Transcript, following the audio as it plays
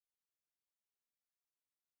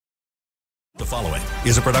The following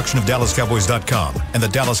is a production of DallasCowboys.com and the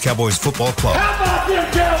Dallas Cowboys Football Club. How about them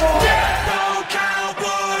Cowboys? Yeah, go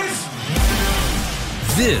Cowboys!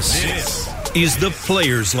 This is the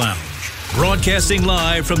Players Lounge, broadcasting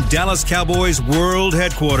live from Dallas Cowboys World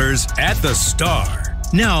Headquarters at the Star.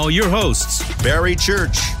 Now your hosts, Barry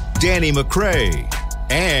Church, Danny McCray,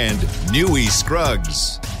 and Newy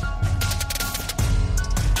Scruggs.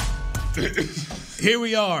 Here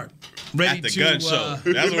we are. Ready at the to, gun show.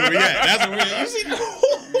 That's where we at. That's where we at. You see,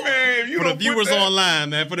 man, for the viewers online,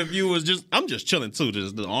 man. For the viewers, I'm just chilling too.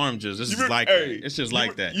 Just the arm, just like that. It's just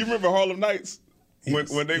like that. You remember Harlem Nights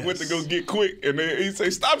when they went to go get quick and he say,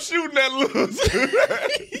 "Stop shooting that loose."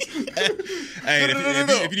 Hey,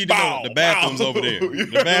 if you need to know, the bathroom's over there.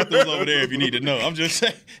 The bathroom's over there. If you need to know, I'm just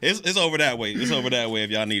saying, it's over that way. It's over that way. If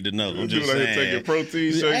y'all need to know, I'm just saying. Taking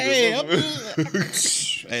protein shakes.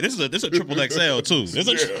 Hey, this is a triple XL too. Yeah.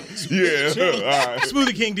 All right.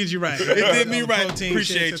 Smoothie King did you right. It did me right. Protein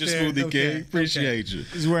Appreciate you, Smoothie King. Appreciate you.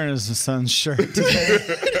 He's wearing his son's shirt today.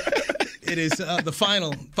 It is the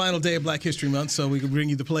final day of Black History Month, so we can bring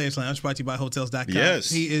you the Players Lounge, brought to you by Hotels.com. Yes.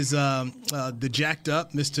 He is the jacked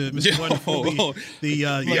up Mr. Wonderful,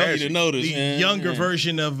 the younger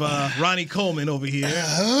version of Ronnie Coleman over here.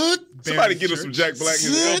 Somebody get him some Jack Black.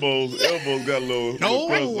 His elbows got a little.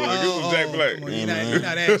 Get him some Jack Black. You're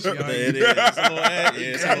not ashy, are you? It is.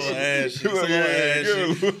 It's a little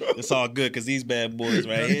ashy. It's all good because these bad boys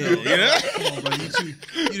right here. You know? Come on,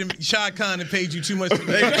 bro. Shad Khan had paid you too much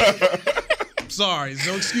today. Sorry, there's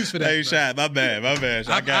no excuse for that. Hey, Shad, my bad.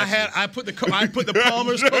 I put the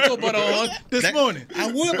Palmer's cocoa butter on this morning. I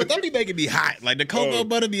would, but don't be making me hot. Like the cocoa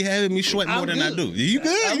butter be having me sweat more than I do. You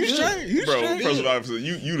good? You straight? You Bro, straight? first of all,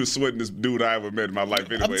 you the sweatingest dude I ever met in my life.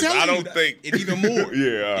 Anyway, I don't think it even more.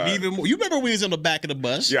 Yeah, it even more. You remember when we was on the back of the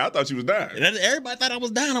bus? Yeah, I thought you was dying. Everybody thought I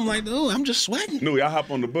was dying. I'm like, oh, I'm just sweating. No, I hop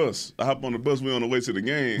on the bus. We on the way to the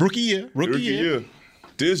game. Rookie year.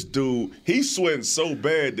 This dude, he's sweating so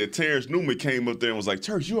bad that Terrence Newman came up there and was like,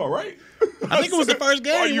 "Terrence, you all right?" I think it was the first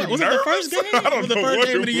game. Are you was nervous? It the first game? I don't it was the know first what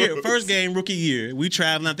game it of the year. was. First game, rookie year. We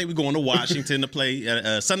traveling. I think we going to Washington to play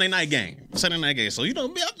a Sunday night game. So,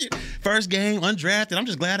 first game, undrafted. I'm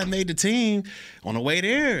just glad I made the team. On the way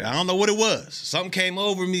there, I don't know what it was. Something came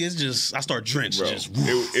over me. It's just, I start drenched. Bro,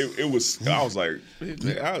 it was, I was like,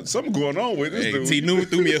 something going on with this dude. T. Newman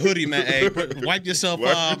threw me a hoodie, man. Hey, wipe yourself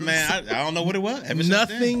off, man. I don't know what it was.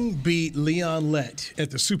 Nothing beat Leon Lett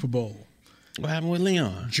at the Super Bowl. What happened with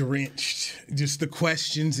Leon? Drenched. Just the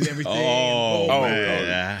questions and everything. Oh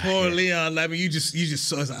man. Poor Leon. I mean, you just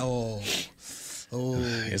saw it's like, oh.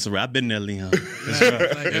 It's right. I've been there, Leon.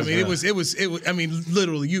 It was. I mean,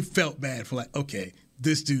 literally, you felt bad for like, okay,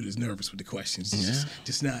 this dude is nervous with the questions. He's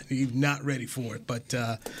just not ready for it. But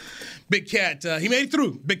Big Cat, he made it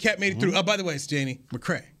through. Big Cat made it through. Oh, by the way, it's Danny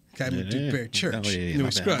McCray. Barry Church.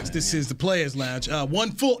 Newy Scruggs. This is the Players Lounge.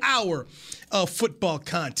 1 full hour of football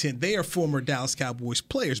content. They are former Dallas Cowboys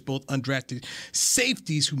players, both undrafted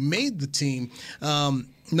safeties who made the team.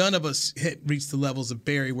 None of us had reached the levels of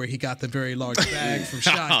Barry where he got the very large bag from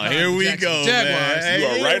Shot. Here we go, Jaguars. man. You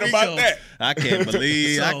are right about that. I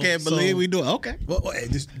can't believe we do it. Okay. Well,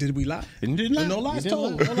 did we lie? Didn't lie. No lies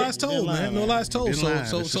told. No lies told, man. No lies told.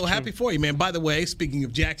 So happy for you, man. By the way, speaking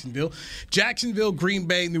of Jacksonville, Green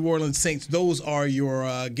Bay, New Orleans Saints, those are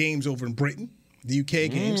your games over in Britain, the UK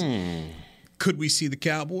games. Could we see the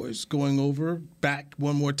Cowboys going over back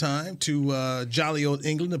one more time to jolly old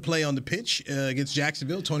England to play on the pitch against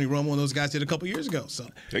Jacksonville? Tony Romo and those guys did a couple years ago. So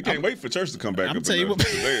they can't wait for Church to come back. I'm telling you what,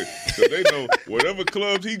 they know whatever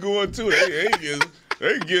clubs he going to,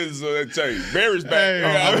 they get Barry's back.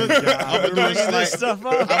 I'm gonna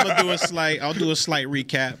do a slight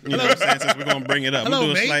recap. You know what I'm saying? Since we're gonna bring it up, Hello,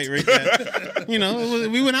 we'll do a slight recap. You know,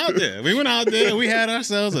 we went out there. We had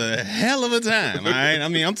ourselves a hell of a time. All right. I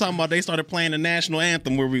mean, I'm talking about they started playing the national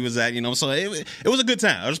anthem where we was at. You know, so it was a good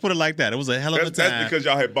time. I'll just put it like that. It was a hell of a time. That's because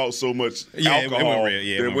y'all had bought so much alcohol.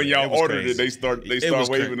 That when y'all ordered it, they start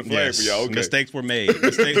waving the flag for y'all. Okay. Mistakes were made.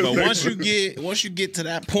 But once you get to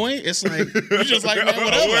that point, it's like you just like, man,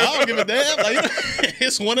 whatever. I don't give a damn. Like,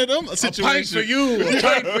 it's one of them situations. A pint for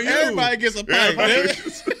you. Everybody gets a pint.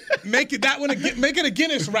 Make it a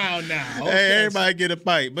Guinness round now. Okay. Hey, everybody get a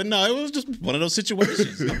pint. But no, it was just one of those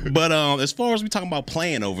situations. But as far as we talking about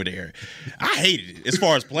playing over there, I hated it as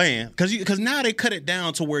far as playing because now they cut it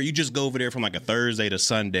down to where you just go over there from like a Thursday to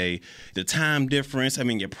Sunday. The time difference. I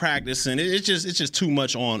mean, you're practicing. It's just too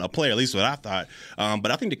much on a player. At least what I thought.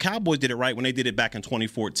 But I think the Cowboys did it right when they did it back in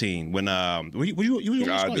 2014. When you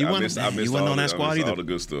wasn't on that squad either. All the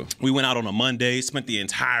good stuff. We went out on a Monday, spent the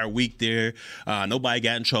entire week there. Nobody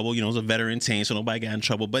got in trouble. it was a veteran team, so nobody got in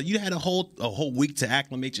trouble. But you had a whole week to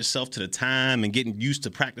acclimate yourself to the time and getting used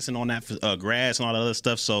to practicing on that grass and all that other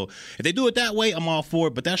stuff. So if they do it that way, I'm all for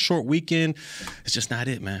it. But that short weekend, it's just not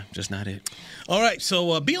it, man. Just not it. All right,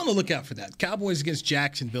 so be on the lookout for that. Cowboys against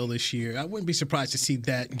Jacksonville this year. I wouldn't be surprised to see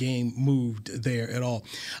that game moved there at all.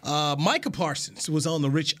 Micah Parsons was on the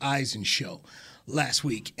Rich Eisen show last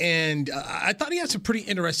week, and I thought he had some pretty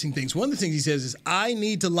interesting things. One of the things he says is, I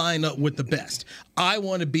need to line up with the best. I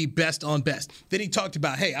want to be best on best. Then he talked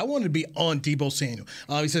about, hey, I want to be on Deebo Samuel.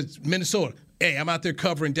 He says, Minnesota, hey, I'm out there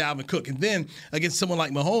covering Dalvin Cook. And then against someone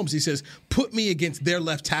like Mahomes, he says, put me against their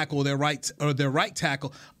left tackle or their right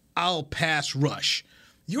tackle. I'll pass rush.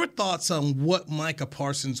 Your thoughts on what Micah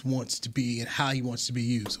Parsons wants to be and how he wants to be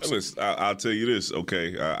used? Listen, I'll tell you this,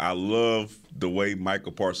 okay? I love the way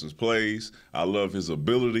Micah Parsons plays. I love his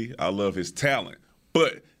ability. I love his talent.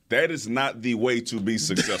 But that is not the way to be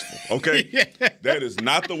successful, okay? That is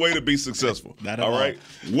not the way to be successful, all right?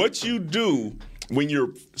 What you do when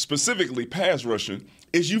you're specifically pass rushing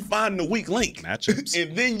is you find the weak link. Matchups.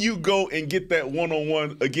 And then you go and get that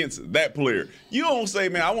one-on-one against that player. You don't say,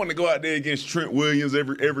 man, I want to go out there against Trent Williams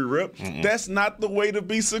every rep. Mm-mm. That's not the way to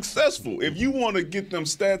be successful. If you want to get them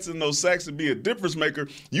stats and those sacks and be a difference maker,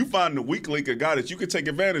 you find the weak link, a guy that you can take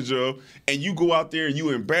advantage of, and you go out there and you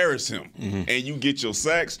embarrass him. Mm-hmm. And you get your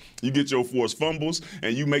sacks, you get your forced fumbles,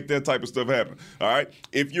 and you make that type of stuff happen. All right?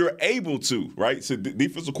 If you're able to, right? So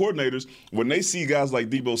defensive coordinators, when they see guys like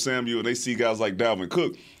Deebo Samuel and they see guys like Dalvin Cook,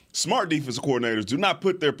 smart defensive coordinators do not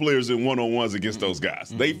put their players in one-on-ones against those guys.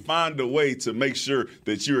 Mm-hmm. They find a way to make sure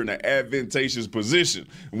that you're in an advantageous position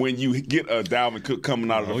when you get a Dalvin Cook coming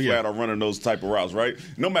out of the flat or running those type of routes, right?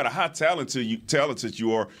 No matter how talented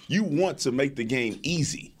you are, you want to make the game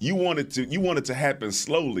easy. You want it to happen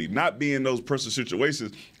slowly, not be in those pressure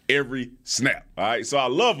situations every snap. All right, so I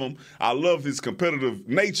love him. I love his competitive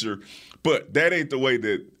nature. But that ain't the way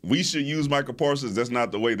that we should use Micah Parsons. That's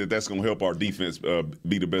not the way that's going to help our defense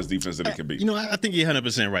be the best defense that it can be. I think you're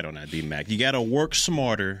 100% right on that, D-Mac. You got to work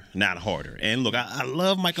smarter, not harder. And look, I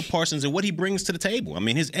love Micah Parsons and what he brings to the table. I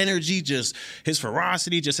mean, his energy, just his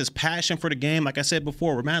ferocity, just his passion for the game, like I said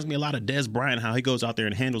before, reminds me a lot of Des Bryant, how he goes out there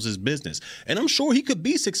and handles his business. And I'm sure he could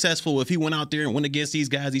be successful if he went out there and went against these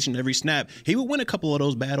guys each and every snap. He would win a couple of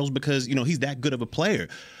those battles because, he's that good of a player.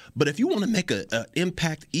 But if you want to make an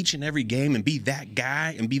impact each and every game and be that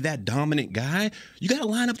guy and be that dominant guy, you got to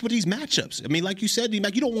line up with these matchups. I mean, like you said,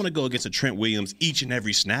 D-Mac, you don't want to go against a Trent Williams each and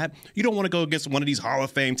every snap. You don't want to go against one of these Hall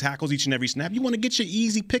of Fame tackles each and every snap. You want to get your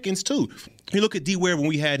easy pickings, too. You look at D-Ware when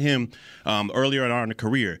we had him earlier in our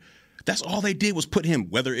career. That's all they did was put him,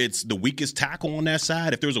 whether it's the weakest tackle on that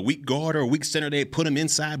side, if there was a weak guard or a weak center, they put him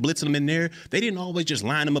inside, blitzing him in there. They didn't always just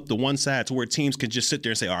line him up to one side to where teams could just sit there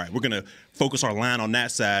and say, all right, we're going to focus our line on that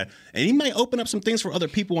side. And he might open up some things for other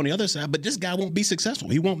people on the other side, but this guy won't be successful.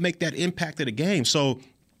 He won't make that impact of the game. So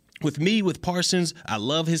with Parsons, I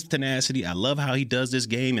love his tenacity. I love how he does this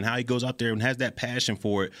game and how he goes out there and has that passion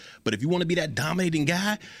for it. But if you want to be that dominating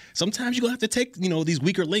guy, sometimes you're going to have to take, these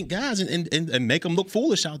weaker link guys and make them look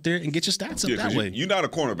foolish out there and get your stats up that way. You're not a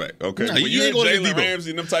cornerback, okay? No, when you ain't hear going to Jalen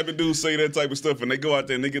Ramsey and them type of dudes say that type of stuff and they go out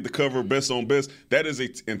there and they get the cover best on best, that is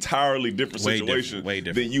an entirely different situation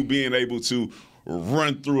than you being able to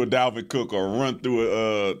run through a Dalvin Cook or run through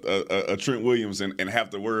a Trent Williams and have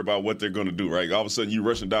to worry about what they're going to do, right? All of a sudden, you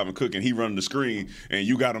rushing Dalvin Cook and he running the screen and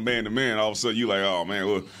you got a man-to-man. All of a sudden, you like, oh, man,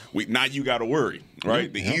 well, now you got to worry,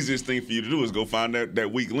 right? The easiest thing for you to do is go find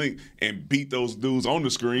that weak link and beat those dudes on the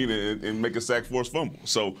screen and make a sack force fumble.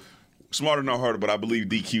 So, smarter, not harder, but I believe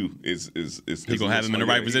DQ is he's gonna have him in the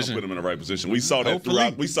right position. Put him in the right position. We saw that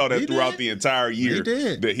throughout the entire year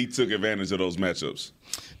that he took advantage of those matchups.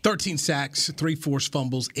 13 sacks, 3 forced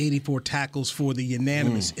fumbles, 84 tackles for the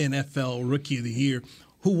unanimous NFL Rookie of the Year.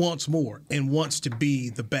 Who wants more and wants to be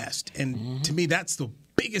the best? And to me, that's the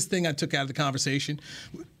biggest thing I took out of the conversation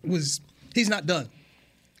was he's not done.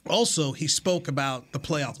 Also, he spoke about the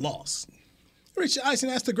playoff loss. Rich Eisen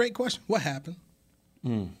asked a great question. What happened?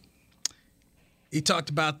 He talked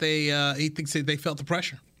about he thinks they felt the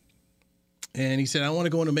pressure. And he said, I don't want to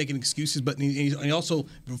go into making excuses, but he also,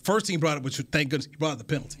 the first thing he brought up, which thank goodness, he brought up the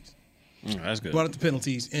penalties. That's good. Brought up the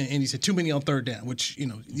penalties, and he said too many on third down, which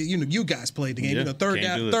you guys played the game. Yeah,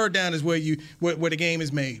 third down is where the game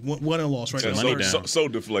is made, won and lost, right? So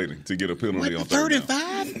deflating to get a penalty on third and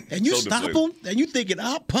 5, and you stop them, and you thinking,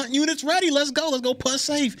 punt unit's ready, let's go punt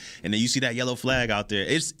safe, and then you see that yellow flag out there.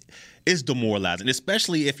 It's demoralizing,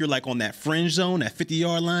 especially if you're like on that fringe zone, that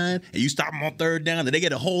 50-yard line, and you stop them on third down, and they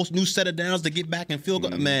get a whole new set of downs to get back and field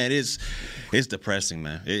goal. Man, it's depressing,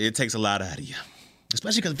 man. It takes a lot out of you.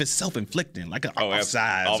 Especially because if it's self-inflicting, like an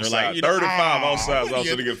offsides. Offside. Or like, you 35 know, offsides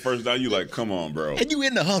also to get first down. You like, come on, bro. And you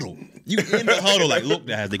in the huddle. Like, look,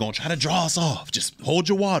 guys, they're going to try to draw us off. Just hold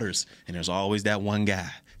your waters. And there's always that one guy.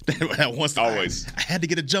 That wants to, always. I had to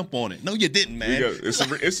get a jump on it. No, you didn't, man.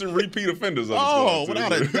 It's some repeat offenders.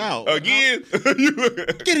 Without a doubt. Again.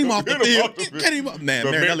 Get him off the field. Get him up. Man,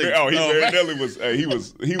 Marinelli. Marinelli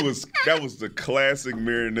that was the classic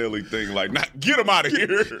Marinelli thing. Like, get him out of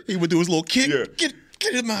here. He would do his little kick. Yeah.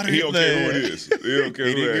 Get him out of here. He don't care who it is. He don't care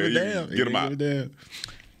who it is. Get him out.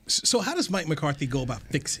 So how does Mike McCarthy go about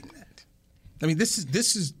fixing that? I mean,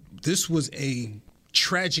 this was a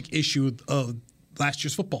tragic issue of last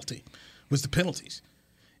year's football team, was the penalties.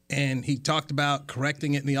 And he talked about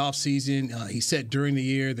correcting it in the offseason. He said during the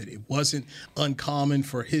year that it wasn't uncommon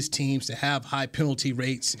for his teams to have high penalty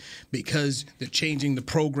rates because they're changing the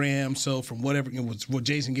program. So from whatever it was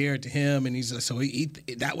Jason Garrett to him, and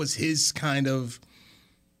that was his kind of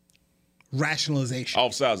rationalization.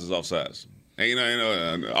 Offsides is offsides.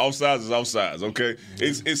 Offsides is offsides, okay?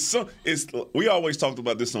 We always talked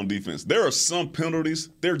about this on defense. There are some penalties,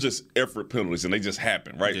 they're just effort penalties, and they just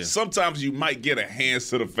happen, right? Yeah. Sometimes you might get a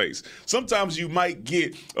hands to the face. Sometimes you might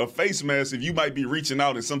get a face mask if you might be reaching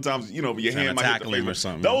out, and sometimes, your hand might hit the face or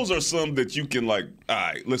something. Those are some that you can, like, all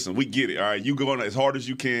right, listen, we get it, all right? You go on as hard as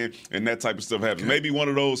you can, and that type of stuff happens. Okay. Maybe one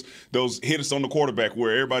of those hits on the quarterback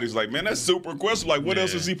where everybody's like, man, that's super questionable. Like, what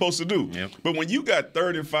else is he supposed to do? Yep. But when you got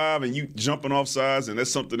 3rd and 5 and you jumping offsides, and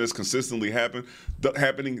that's something that's consistently happening.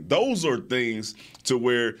 Those are things to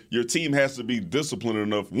where your team has to be disciplined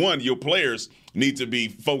enough. One, your players need to be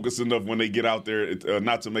focused enough when they get out there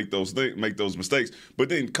not to make those mistakes. But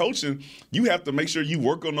then coaching, you have to make sure you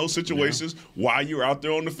work on those situations while you're out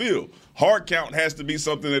there on the field. Hard count has to be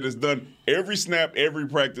something that is done every snap, every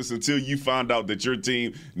practice until you find out that your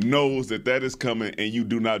team knows that is coming and you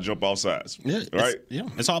do not jump off sides. Yeah, right?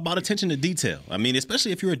 It's all about attention to detail. I mean,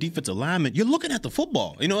 especially if you're a defensive lineman, you're looking at the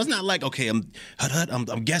football. It's not like, okay, I'm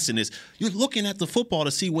guessing this. You're looking at the football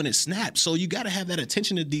to see when it snaps. So you got to have that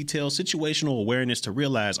attention to detail, situational awareness to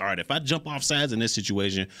realize, all right, if I jump off sides in this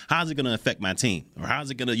situation, how's it going to affect my team? Or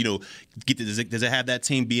how's it going to, does it have that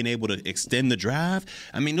team being able to extend the drive?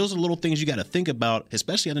 I mean, those are little things you got to think about,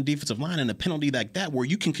 especially on the defensive line and a penalty like that where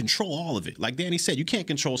you can control all of it. Like Danny said, you can't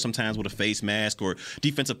control sometimes with a face mask or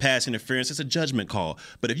defensive pass interference. It's a judgment call.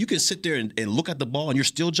 But if you can sit there and look at the ball and you're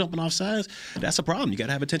still jumping off sides, that's a problem. You got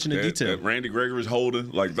to have attention to detail. Randy Gregory's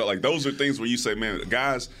holding, like those are things where you say, man,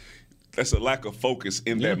 guys, that's a lack of focus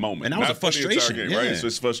in that moment. And that was a frustration. Game, right? So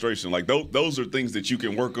it's frustration. Like those are things that you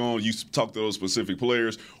can work on. You talk to those specific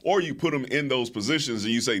players, or you put them in those positions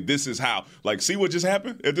and you say, this is how. Like, see what just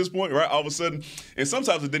happened at this point, right? All of a sudden, and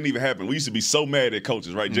sometimes it didn't even happen. We used to be so mad at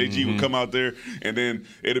coaches, right? JG would come out there and then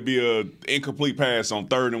it'd be a incomplete pass on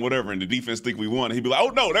 3rd and whatever, and the defense think we won. And he'd be like, oh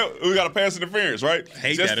no, we got a pass interference, right?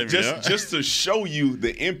 Just to show you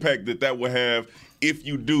the impact that would have if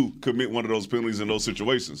you do commit one of those penalties in those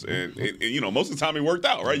situations. And most of the time it worked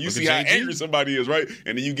out, right? You see how angry somebody is, right?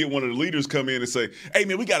 And then you get one of the leaders come in and say, hey,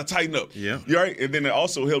 man, we got to tighten up. Yeah. Right? And then it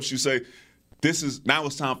also helps you say, now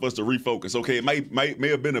it's time for us to refocus. Okay, it may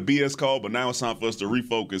have been a BS call, but now it's time for us to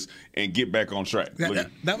refocus and get back on track.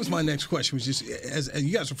 That was my next question, was just, as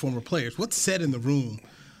you guys are former players, what's said in the room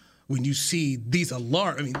when you see these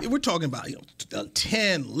alarms? I mean, we're talking about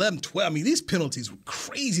 10, 11, 12. I mean, these penalties were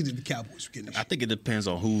crazy that the Cowboys were getting. I think it depends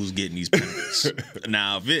on who's getting these penalties.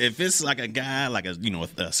 Now, if it's like a guy, like a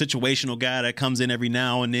situational guy that comes in every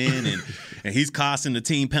now and then, and he's costing the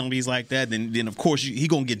team penalties like that, then of course he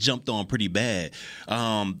gonna get jumped on pretty bad.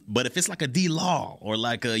 But if it's like a D Law or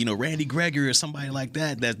like a Randy Gregory or somebody like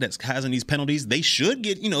that's causing these penalties, they should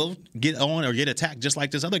get on or get attacked just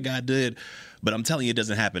like this other guy did. But I'm telling you, it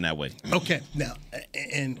doesn't happen that way. Okay, now,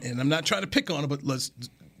 and I'm not trying to pick on him, but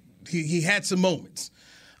he had some moments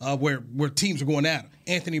where teams are going at him.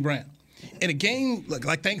 Anthony Brown. In a game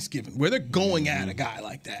like Thanksgiving, where they're going at a guy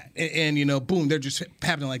like that, and boom, they're just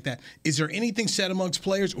happening like that. Is there anything said amongst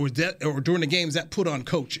players, or during the game is that put on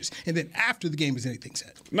coaches? And then after the game, is anything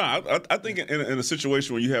said? No, I think in a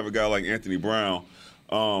situation where you have a guy like Anthony Brown,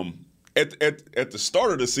 At the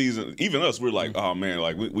start of the season, even us, we're like, oh, man,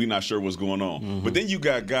 like we're not sure what's going on. Mm-hmm. But then you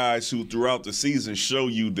got guys who throughout the season show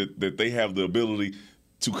you that they have the ability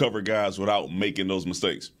to cover guys without making those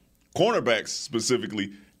mistakes. Cornerbacks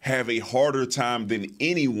specifically have a harder time than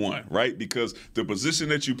anyone, right? Because the position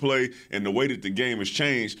that you play and the way that the game has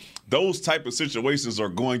changed, those type of situations are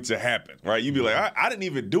going to happen, right? You'd be like, I didn't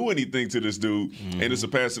even do anything to this dude, and it's a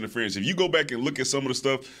pass interference. If you go back and look at some of the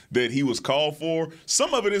stuff that he was called for,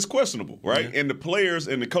 some of it is questionable, right? And the players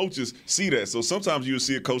and the coaches see that. So sometimes you'll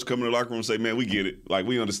see a coach come in the locker room and say, man, we get it. Like,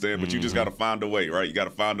 we understand, but you just got to find a way, right? You got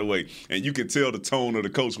to find a way. And you can tell the tone of the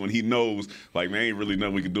coach when he knows, like, man, ain't really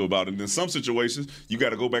nothing we can do about it. And in some situations, you got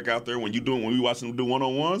to go back out there when we watching them do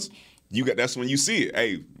one-on-ones, that's when you see it.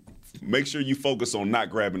 Hey, make sure you focus on not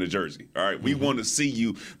grabbing the jersey. All right, we want to see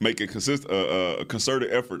you make a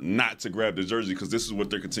concerted effort not to grab the jersey, because this is what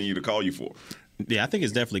they continue to call you for. Yeah, I think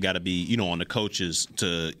it's definitely got to be, on the coaches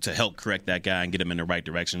to help correct that guy and get him in the right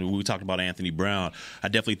direction. When we talked about Anthony Brown, I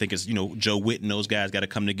definitely think it's, Joe Witt and those guys got to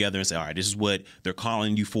come together and say, all right, this is what they're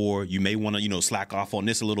calling you for. You may want to, slack off on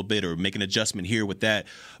this a little bit or make an adjustment here with that.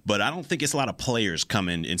 But I don't think it's a lot of players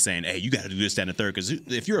coming and saying, hey, you got to do this, that, and the third. Because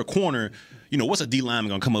if you're a corner, what's a D lineman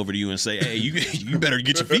going to come over to you and say, hey, you better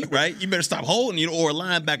get your feet right. You better stop holding, or a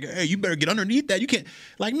linebacker, hey, you better get underneath that. You can't,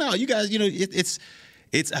 no, you guys,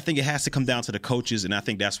 I think it has to come down to the coaches, and I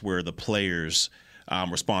think that's where the players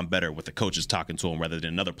respond better with the coaches talking to them rather than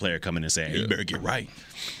another player coming and saying, hey, you better get right.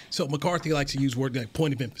 So McCarthy likes to use word like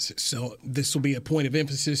point of emphasis. So this will be a point of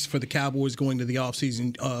emphasis for the Cowboys going to the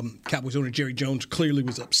offseason. Cowboys owner Jerry Jones clearly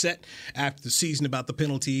was upset after the season about the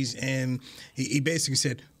penalties, and he basically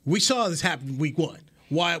said, we saw this happen week one.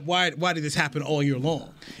 Why did this happen all year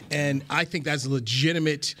long? And I think that's a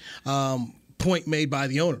legitimate point made by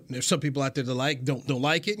the owner. There's some people out there that don't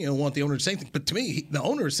like it, want the owner to say things. But to me, the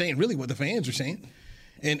owner is saying really what the fans are saying.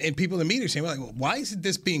 And people in the media are saying, well, why isn't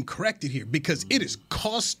this being corrected here? Because it is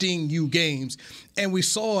costing you games. And we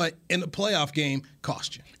saw it in the playoff game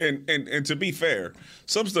cost you. And to be fair,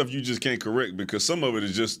 some stuff you just can't correct because some of it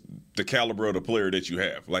is just the caliber of the player that you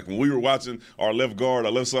have. Like when we were watching our left guard,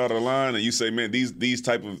 our left side of the line, and you say, man, these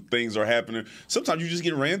type of things are happening, sometimes you just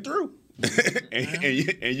get ran through.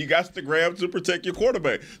 and you got to grab to protect your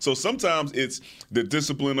quarterback. So sometimes it's the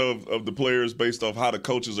discipline of the players based off how the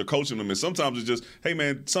coaches are coaching them. And sometimes it's just, hey,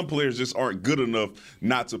 man, some players just aren't good enough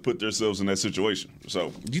not to put themselves in that situation.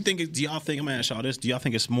 So do y'all think, I'm going to ask y'all this, do y'all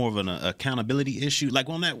think it's more of an accountability issue? Like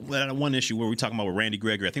on that one issue where we're talking about with Randy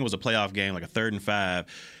Gregory, I think it was a playoff game, like a 3rd and 5.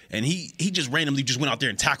 And he just randomly just went out there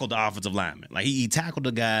and tackled the offensive lineman. Like he tackled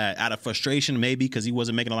the guy out of frustration, maybe because he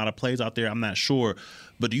wasn't making a lot of plays out there. I'm not sure.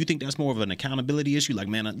 But do you think that's more of an accountability issue? Like,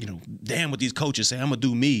 man, damn what these coaches say, I'm gonna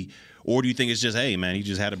do me. Or do you think it's just, hey, man, he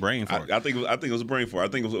just had a brain fart? I think it was a brain fart.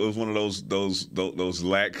 I think it was one of those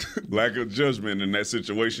lack of judgment in that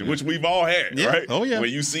situation, which we've all had, right? Oh yeah. When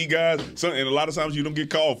you see guys, and a lot of times you don't get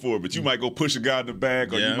called for it, but you might go push a guy in the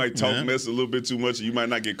back, or you might talk mess a little bit too much, and you might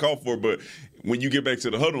not get called for it. But when you get back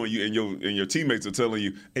to the huddle and your teammates are telling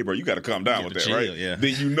you, hey, bro, you got to calm down with that, chill, right? Yeah.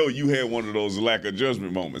 Then you had one of those lack of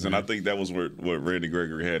judgment moments, and I think that was what Randy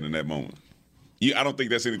Gregory had in that moment. I don't think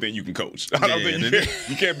that's anything you can coach. I don't think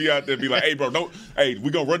you can't be out there and be like, hey, bro, we're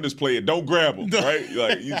going to run this play and don't grab him, right?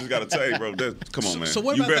 Like, you just got to tell, hey, bro, come on, man. So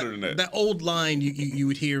what about better than that? That old line you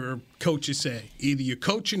would hear coaches say, either you're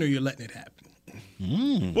coaching or you're letting it happen.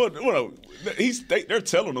 Well, they're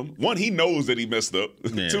telling him. One, he knows that he messed up.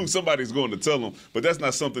 Yeah. Two, somebody's going to tell him. But that's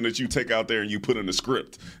not something that you take out there and you put in the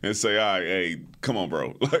script and say, all right, hey, come on,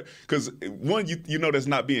 bro. Because one, you know that's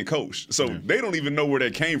not being coached. So they don't even know where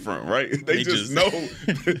that came from, right? They just know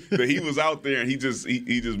that he was out there and he just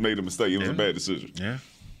made a mistake. It was a bad decision. Yeah.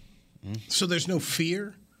 So there's no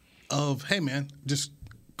fear of, hey, man, just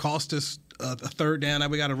cost us a 3rd down. Now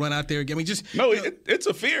we got to run out there again. It's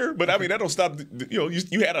a fear, but I mean that don't stop.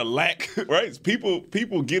 You had a lack, right?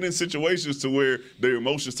 People get in situations to where their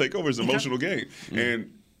emotions take over. It's an emotional game,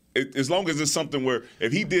 and as long as it's something where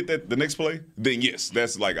if he did that the next play, then yes,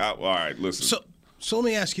 that's like all right. Listen. So let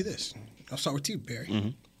me ask you this. I'll start with you, Barry. Mm-hmm.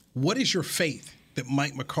 What is your faith that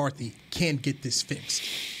Mike McCarthy can get this fixed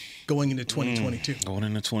going into 2022? Going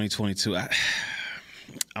into 2022,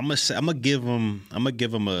 I'm gonna give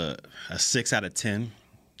him a 6 out of 10,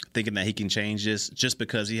 thinking that he can change this just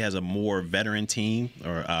because he has a more veteran team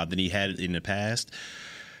than he had in the past.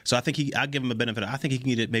 So I think I'll give him a benefit. I think he can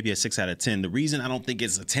get it maybe a 6 out of 10. The reason I don't think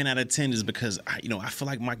it's a 10 out of 10 is because I feel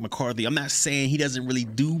like Mike McCarthy. I'm not saying he doesn't really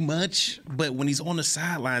do much, but when he's on the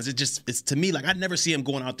sidelines, it's to me like I never see him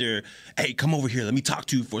going out there. Hey, come over here. Let me talk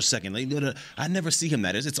to you for a second. I never see him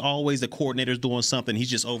that. It's always the coordinator's doing something. He's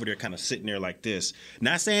just over there, kind of sitting there like this.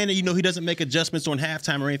 Not saying that he doesn't make adjustments on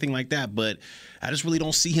halftime or anything like that, but I just really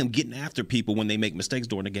don't see him getting after people when they make mistakes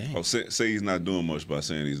during the game. Oh, say he's not doing much by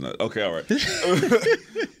saying he's not. Okay, all right.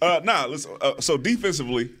 So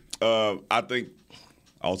defensively, I think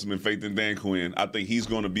ultimate faith in Dan Quinn. I think he's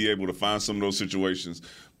going to be able to find some of those situations,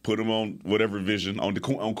 put him on whatever vision, on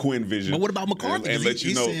Quinn vision. But what about McCarthy? And let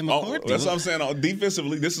you know. McCarthy. That's what I'm saying.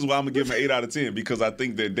 Defensively, this is why I'm going to give him an 8 out of 10, because I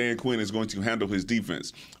think that Dan Quinn is going to handle his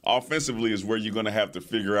defense. Offensively is where you're going to have to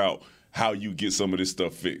figure out how you get some of this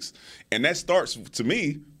stuff fixed. And that starts, to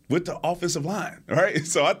me, with the offensive line, right?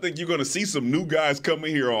 So I think you're going to see some new guys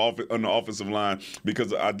coming here on the offensive line,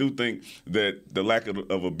 because I do think that the lack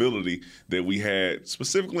of ability that we had,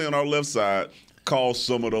 specifically on our left side, caused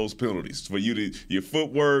some of those penalties. For your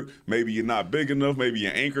footwork, maybe you're not big enough, maybe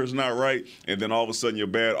your anchor's not right, and then all of a sudden your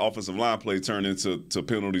bad offensive line play turned into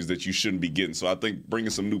penalties that you shouldn't be getting. So I think bringing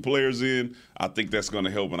some new players in, I think that's going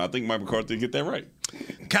to help, and I think Mike McCarthy will get that right.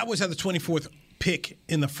 Cowboys have the 24th pick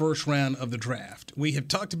in the first round of the draft. We have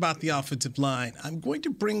talked about the offensive line. I'm going to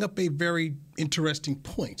bring up a very interesting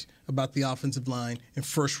point about the offensive line and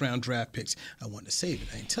first-round draft picks. I wanted to save it.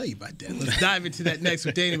 I didn't tell you about that. Let's dive into that next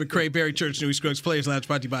with Danny McCray, Barry Church, Newy Scruggs Players Lounge,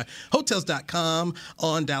 brought to you by Hotels.com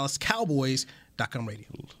on DallasCowboys.com radio.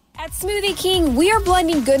 At Smoothie King, we are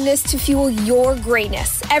blending goodness to fuel your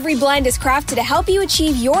greatness. Every blend is crafted to help you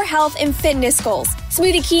achieve your health and fitness goals.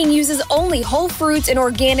 Smoothie King uses only whole fruits and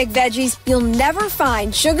organic veggies. You'll never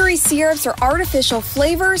find sugary syrups or artificial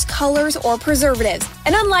flavors, colors, or preservatives.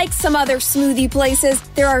 And unlike some other smoothie places,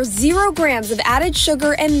 there are 0 grams of added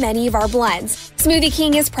sugar in many of our blends. Smoothie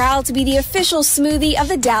King is proud to be the official smoothie of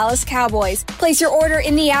the Dallas Cowboys. Place your order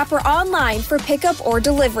in the app or online for pickup or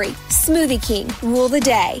delivery. Smoothie King, rule the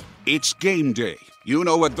day. It's game day. You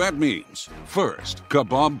know what that means. First,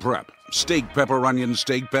 kebab prep. Steak, pepper, onion,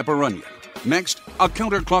 steak, pepper, onion. Next, a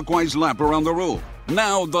counterclockwise lap around the room.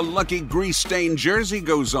 Now the lucky grease-stained jersey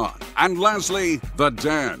goes on. And lastly, the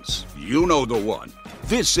dance. You know the one.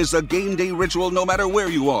 This is a game day ritual no matter where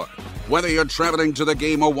you are. Whether you're traveling to the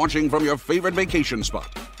game or watching from your favorite vacation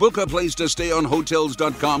spot, book a place to stay on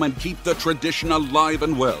Hotels.com and keep the tradition alive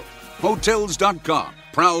and well. Hotels.com,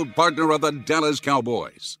 proud partner of the Dallas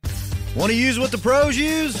Cowboys. Want to use what the pros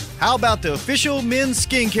use? How about the official men's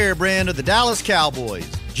skincare brand of the Dallas Cowboys,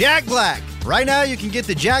 Jack Black? Right now, you can get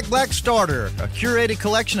the Jack Black Starter, a curated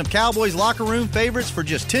collection of Cowboys locker room favorites for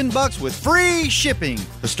just $10 with free shipping.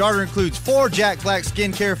 The starter includes 4 Jack Black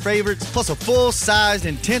skincare favorites, plus a full-sized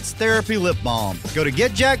intense therapy lip balm. Go to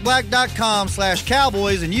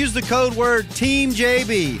getjackblack.com/Cowboys and use the code word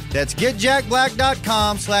TEAMJB. That's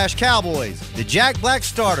getjackblack.com/Cowboys. The Jack Black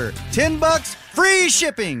Starter, $10, free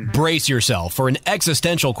shipping. Brace yourself for an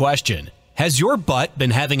existential question. Has your butt been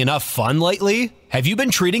having enough fun lately? Have you been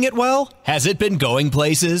treating it well? Has it been going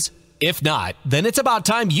places? If not, then it's about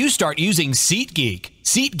time you start using SeatGeek.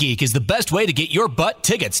 SeatGeek is the best way to get your butt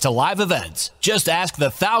tickets to live events. Just ask the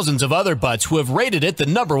thousands of other butts who have rated it the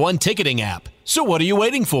 #1 ticketing app. So what are you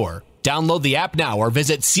waiting for? Download the app now or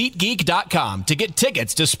visit SeatGeek.com to get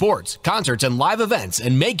tickets to sports, concerts, and live events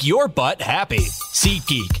and make your butt happy.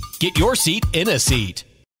 SeatGeek. Get your seat in a seat.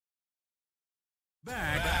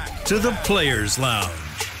 Back to the Players Lounge.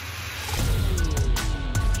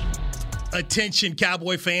 Attention,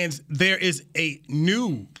 Cowboy fans. There is a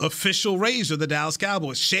new official razor of the Dallas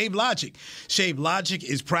Cowboys, Shave Logic. Shave Logic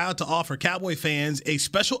is proud to offer Cowboy fans a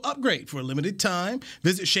special upgrade for a limited time.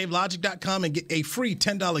 Visit shavelogic.com and get a free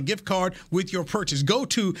 $10 gift card with your purchase. Go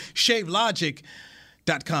to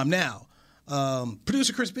shavelogic.com now.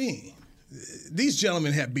 Producer Chris Bean, these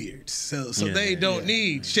gentlemen have beards, so they don't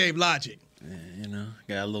need Shave Logic. Yeah, you know,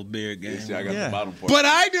 got a little beard game. I got the bottom part. But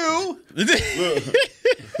I do.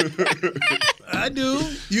 I do.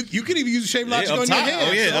 You can even use Shave Logic on your head.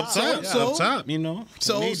 Oh yeah, up top. You know.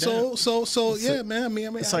 So yeah, man. I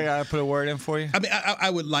mean, So I gotta put a word in for you. I mean, I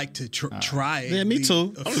would like to try. Yeah, me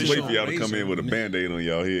too. I'm just waiting for y'all to come in with a Band-Aid on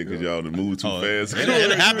y'all head because y'all done moved too fast. It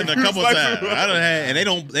happened a couple times. I done had,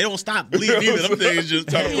 and they don't stop bleeding either. Them things just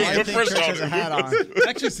talking I think Chris has a hat on.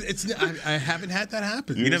 Actually, I haven't had that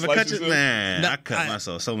happen. You never cut it, man. No, I cut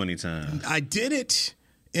myself so many times. I did it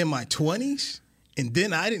in my 20s, and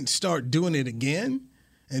then I didn't start doing it again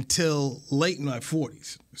until late in my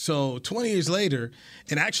 40s. So 20 years later,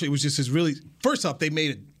 and actually it was just this really, first off, they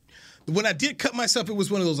made it, when I did cut myself, it was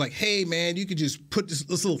one of those like, hey man, you could just put this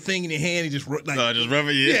little thing in your hand and just like, just rub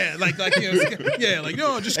it, yeah. Yeah, like you know, yeah, like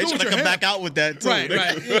no, just they go trying with to your come hand. back out with that too. Right.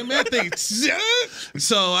 Yeah, man, that thing.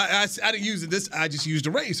 So I didn't use it. I just used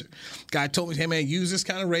a razor. Guy told me, hey man, use this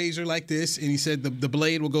kind of razor like this, and he said the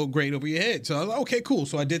blade will go great over your head. So I was like, okay, cool.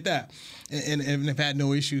 So I did that, and have had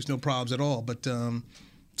no issues, no problems at all. But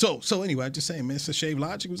So anyway, I'm just saying, man, it's a Shave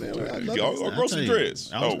Logic was there. Y'all grow some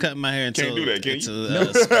dreads. I was cutting my hair until can't do that, can you?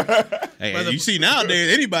 Hey, you see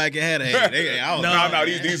nowadays anybody can have a hat. No,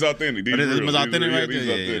 these authentic. These real. Authentic, right? These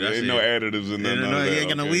authentic. Ain't no additives in there. You ain't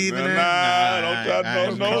got no weave in there.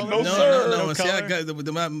 No, sir. No, see, I got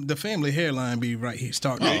the family hairline be right here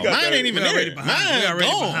starting. Mine ain't even there.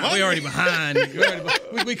 Mine we already behind.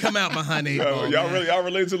 We come out behind the 8 ball. Y'all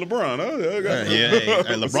relate to LeBron, huh? Yeah,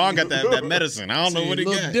 LeBron got that medicine. I don't know what he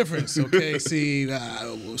got. A little difference, okay? See,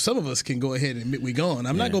 some of us can go ahead and admit we gone.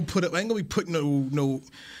 I'm not gonna put up. I ain't gonna be putting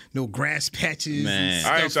no grass patches. Man,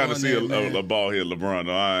 I ain't trying to see a ball hit LeBron.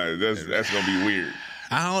 Though. That's gonna be weird.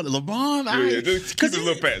 LeBron. Just keep a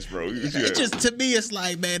little patch, bro. It's just to me, it's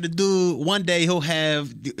like, man, the dude one day he'll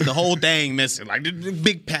have the whole thing missing, like the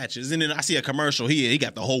big patches, and then I see a commercial. He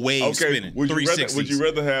got the whole wave spinning. Would you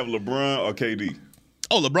rather have LeBron or KD?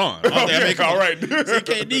 Oh, LeBron. All right. See,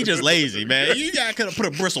 KD just lazy, man. You gotta could have put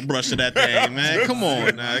a bristle brush to that thing, man. Come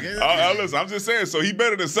on, now. Listen, I'm just saying. So he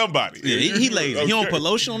better than somebody. Yeah, he lazy. Okay. He don't put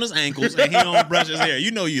lotion on his ankles and he don't brush his hair.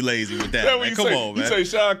 You know you lazy with that. Man. Come on, man. You say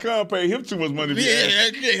Sean Conn paid him too much money. Yeah.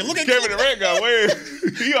 Look at Kevin Durant got way.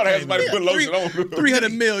 He ought to have somebody put lotion on.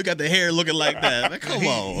 $300 million got the hair looking like that. Man, come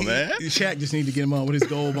on, man. Shaq just need to get him on with his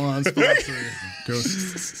gold bond sponsor.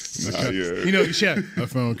 You know, Shaq. I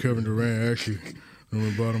found Kevin Durant actually on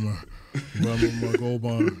the bottom of my gold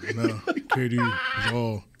bond. Now KD is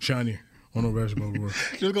all shiny on the basketball court.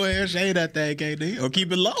 Just go ahead and shade that thing, KD, or keep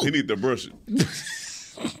it low. He need to brush it.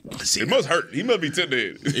 It must hurt. He must be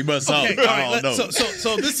tender-headed. He must. Okay, all right.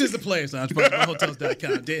 So this is the Players Lounge.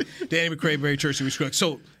 Hotels.com. Danny McCray, Barry Church, and Scruggs.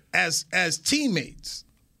 So as teammates,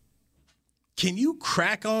 can you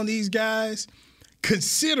crack on these guys?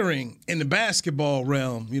 Considering in the basketball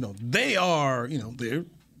realm, they are, they're.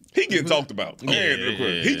 He getting talked about. He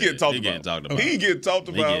getting talked about. He getting talked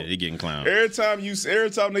about. He getting clowned. Every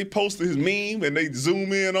time they post his meme and they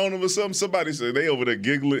zoom in on him or something, somebody say they over there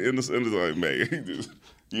giggling in the like, man,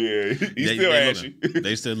 he's still ashy.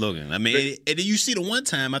 They still looking. I mean, and then you see the one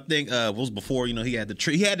time I think it was before he had the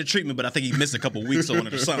treatment, but I think he missed a couple weeks on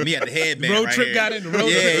it or something. He had the headband. Road trip got in.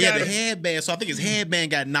 He had the headband. So I think his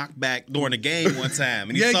headband got knocked back during the game one time,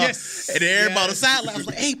 and he saw, and everybody on the sideline was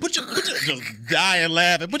like, "Hey, put your just dying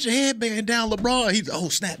laughing. Put your headband down, LeBron." He's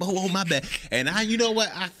snap. Oh, my bad. And you know what?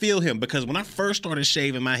 I feel him because when I first started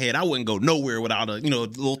shaving my head, I wouldn't go nowhere without a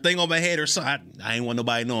little thing on my head or something. I ain't want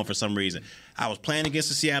nobody knowing for some reason. I was playing against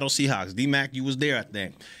the Seattle Seahawks. D-Mac, you was there, I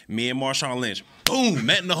think. Me and Marshawn Lynch. Boom,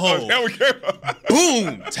 met in the hole.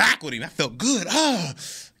 Boom, tackled him. I felt good.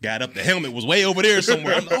 Got up. The helmet was way over there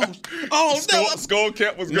somewhere. Skull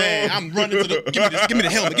cap was gone. Man, I'm running to give me the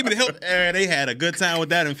helmet. Give me the helmet. They had a good time with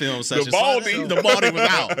that in film session. The baldy was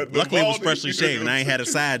out. Luckily, it was freshly shaved, and I ain't had a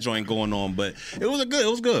side joint going on, but it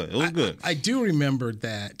was good. I do remember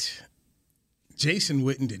that Jason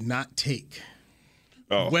Witten did not take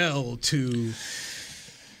well to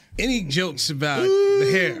any jokes about the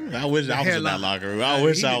hair. I wish I was in that locker room. That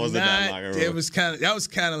locker room. That was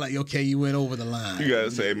kind of like, okay, you went over the line. You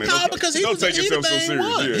gotta say, man. No, because he was take yourself so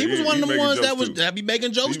serious. He was one of the ones that be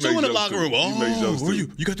making jokes too in the locker room.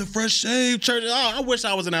 You got the fresh shave, church. I wish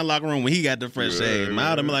I was in that locker room when he got the fresh shave. I'd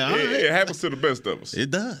have been like, all right. It happens to the best of us.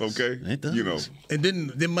 It does. Okay, it does. And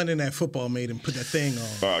then Monday Night Football made him put that thing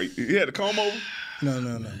on. He had to comb over.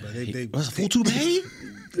 No. But they was a full toupee.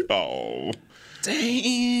 Oh. Dang.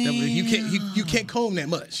 You can't comb that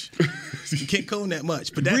much. You can't comb that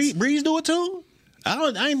much. But Breeze do it too? I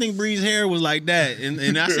didn't think Breeze's hair was like that. And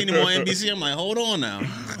I seen him on NBC. I'm like, hold on now.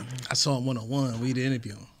 I saw him one-on-one. We did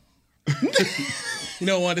interview him.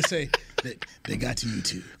 I wanted to say that they got to you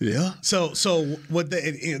too. Yeah. So what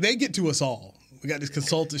they get to us all. We got this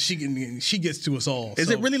consultant. She gets to us all.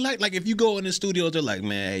 Is it really like if you go in the studio, they're like,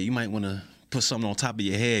 man, hey, you might want to put something on top of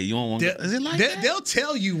your head. You don't want. Is it like that? They'll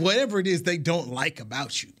tell you whatever it is they don't like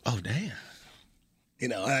about you. Oh damn.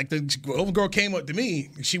 Like the girl came up to me.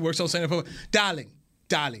 She works on Santa Fe. Darling,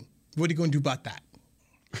 what are you gonna do about that?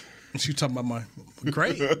 And she was talking about my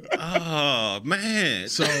grade. Oh man.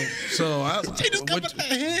 So I was like, they just come with their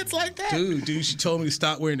heads like that. Dude, she told me to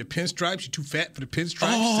stop wearing the pinstripes. You're too fat for the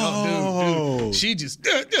pinstripes. Oh. So, dude, she just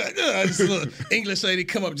this little English lady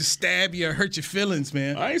come up, just stab you or hurt your feelings,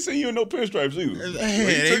 man. I ain't seen you in no pinstripes either.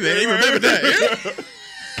 They remember that.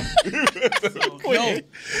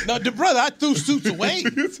 No, the brother, I threw suits away.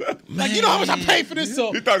 Like, you know how much I paid for this?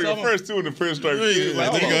 So you thought he was first two in the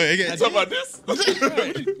pinstripes. Talk about this.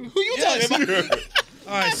 Who you talking about?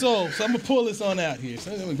 All right, so I'm gonna pull this on out here.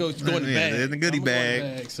 So I'm gonna go in the bag. In the goodie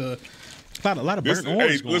bag. So a lot of burnt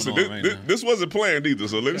orange going on right now. This wasn't planned either.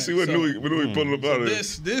 So let me see what new we pulling up out of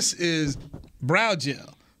this. This is brow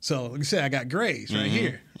gel. So like I said, I got grays right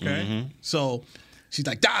here. Okay. So she's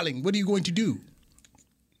like, darling, what are you going to do?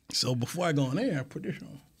 So before I go on air, I put this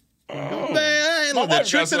on. Man, look, the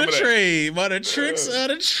tricks of the trade. But the tricks of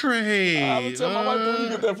the trade. I would tell my wife, where you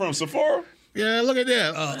get that from? Sephora? Yeah, look at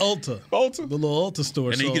that. Ulta. The little Ulta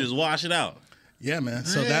store. And then you can just wash it out. Yeah, man.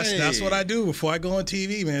 So that's what I do before I go on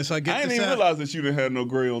TV, man. So I didn't even realize that you didn't have no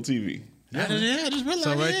gray on TV. Yeah, I just realized.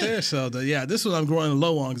 So right there. So this one I'm growing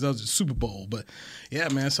low on because that was the Super Bowl. But yeah,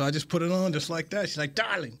 man. So I just put it on just like that. She's like,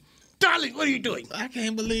 darling, what are you doing? I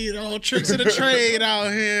can't believe all tricks of the trade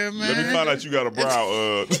out here, man. Let me find out you got a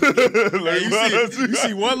brow. You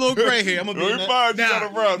see one little gray hair. I'm gonna be Let me find you got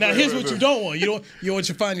a brow. Now here's what you don't want. You want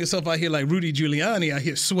to find yourself out here like Rudy Giuliani out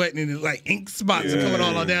here sweating and like ink spots are coming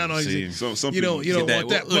all down on you. You don't want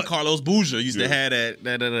that. Look, Carlos Bouger used to have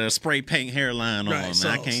that spray paint hairline on. Man,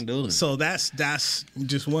 I can't do it. So that's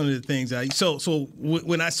just one of the things. So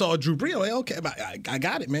when I saw Drew Brees, I'm like, okay, I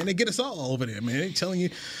got it, man. They get us all over there, man. They telling you.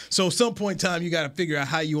 So some point in time, you got to figure out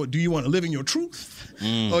how do you want to live in your truth,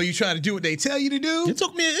 or you try to do what they tell you to do. It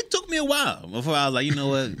took me a while before I was like, you know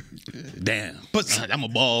what, damn, but I'm a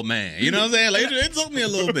bald man. You know what I'm saying? Like, it took me a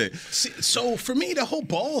little bit. So for me, the whole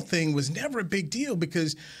bald thing was never a big deal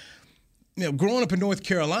because, growing up in North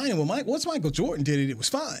Carolina, once Michael Jordan did it was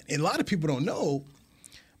fine. And a lot of people don't know.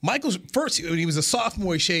 Michael's first, when he was a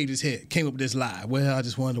sophomore, he shaved his head, came up with this lie. Well, I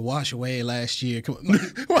just wanted to wash away last year. Come on.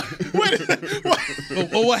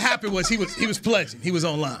 What happened was he was pledging. He was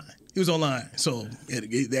online. So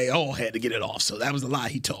they all had to get it off. So that was the lie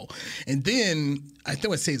he told. And then, I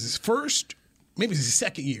think I'd say it's his first, maybe it's his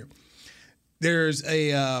second year. There's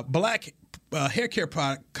a black hair care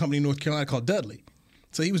product company in North Carolina called Dudley.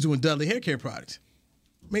 So he was doing Dudley hair care products.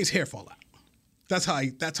 Made his hair fall out. That's how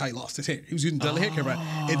he lost his hair. He was using Dudley hair care product,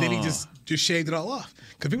 and then he just shaved it all off.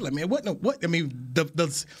 Because people were like, man, what? I mean,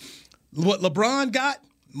 what LeBron got,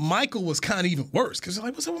 Michael was kind of even worse. Because they're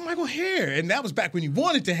like, what's up with Michael's hair? And that was back when you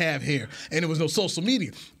wanted to have hair, and there was no social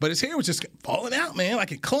media. But his hair was just falling out, man,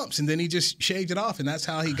 like in clumps. And then he just shaved it off, and that's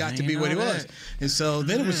how he got to be what he was. And so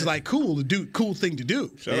then it was like cool thing to do.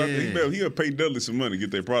 Shout out to him. He'll pay Dudley some money to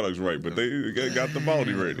get their products right, but they got the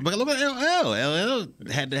baldy ready. But look at LL. LL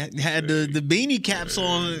had the beanie caps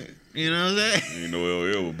on. You know what I'm saying? Ain't no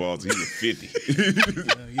LL was bald till he was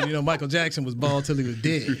 50. Michael Jackson was bald till he was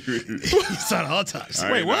dead. He saw the autopsy.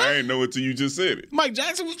 Wait, what? I ain't know it till you just said it. Mike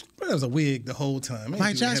Jackson was... That was a wig the whole time.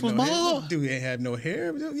 Mike Jackson was bald? Dude ain't have no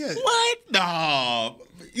hair. Yeah. What? No.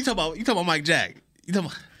 You talking about Mike Jack. You talking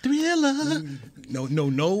about Thriller. No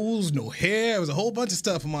nose, no hair. It was a whole bunch of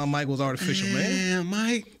stuff while Mike was artificial, man. Yeah,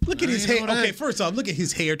 Mike. Look at his hair. Okay, first off, look at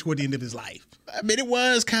his hair toward the end of his life. I mean, it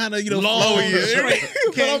was kind of, long,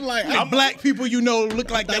 flowy. But I'm like, black people, look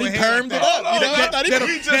like that. He permed it up. I thought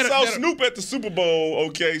he just saw Snoop at the Super Bowl.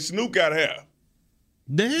 Okay, Snoop got hair.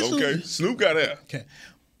 Okay, Snoop got hair. Okay.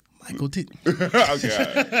 Michael didn't.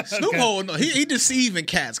 Okay. Snoop, he deceiving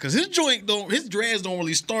cats because his dreads don't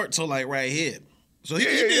really start till like right here. So he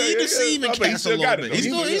deceiving cats a little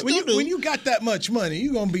bit. When you got that much money,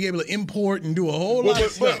 you're gonna be able to import and do a whole lot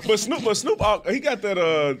of stuff. But Snoop, he got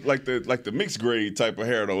that like the mixed grade type of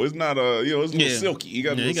hair though. It's not it's a little silky. He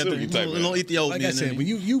got a little silky type. Little Ethiopian. Like I said, when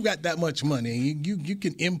you got that much money, you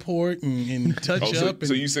can import and touch up.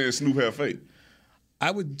 So you saying Snoop have faith?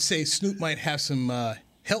 I would say Snoop might have some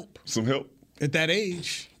help. Some help at that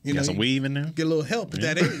age. You got some weave in there. Get a little help at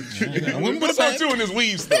that age. What's up doing this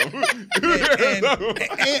weave stuff?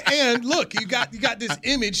 and look, you got this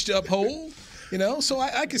image to uphold. So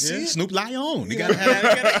I can see it. Snoop Lion. You gotta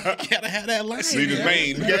have that line. See his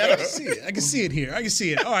mane. Yeah, I can see it here. I can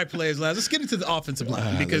see it. All right, players, lads. Let's get into the offensive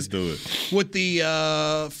line because let's do it. With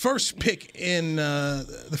the first pick in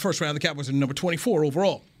the first round, the Cowboys are number 24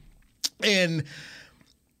 overall, and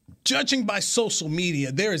judging by social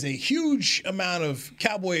media, there is a huge amount of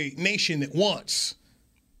Cowboy Nation that wants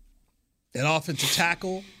an offensive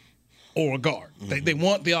tackle or a guard. Mm-hmm. They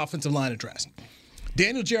want the offensive line addressed.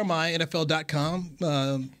 Daniel Jeremiah,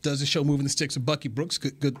 NFL.com, does a show Moving the Sticks with Bucky Brooks.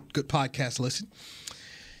 Good podcast listen.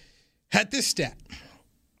 Had this stat.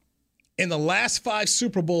 In the last 5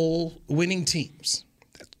 Super Bowl winning teams,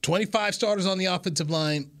 25 starters on the offensive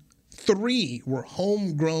line, 3 were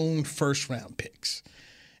homegrown first-round picks.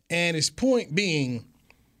 And his point being,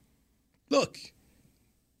 look,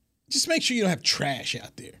 just make sure you don't have trash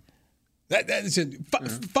out there. That is it.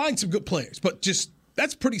 Find some good players, but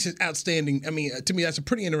that's pretty outstanding. I mean, to me, that's a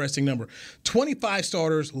pretty interesting number. 25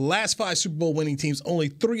 starters, last 5 Super Bowl winning teams, only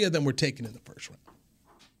 3 of them were taken in the first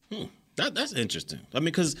round. That's interesting. I mean,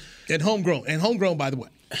 because homegrown, by the way.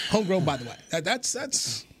 That's. I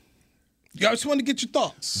just wanted to get your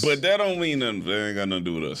thoughts. But that don't mean nothing. That ain't got nothing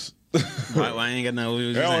to do with us. Why ain't got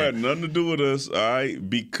nothing? That don't have nothing to do with us, all right?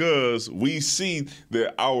 Because we see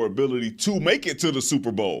that our ability to make it to the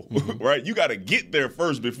Super Bowl, right? You got to get there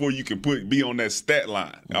first before you can be on that stat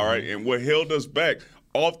line, all right? And what held us back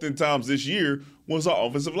oftentimes this year was our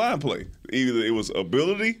offensive line play. Either it was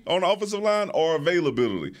ability on the offensive line or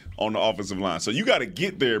availability on the offensive line. So you got to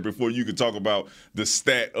get there before you can talk about the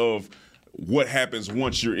stat of what happens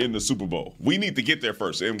once you're in the Super Bowl. We need to get there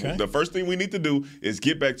first. And the first thing we need to do is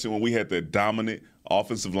get back to when we had the dominant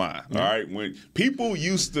offensive line. All right? When people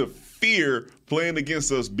used to fear playing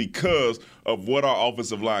against us because of what our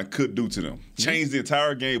offensive line could do to them. Change the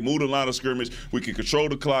entire game, move the line of scrimmage. We could control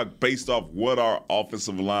the clock based off what our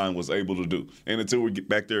offensive line was able to do. And until we get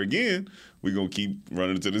back there again, we're going to keep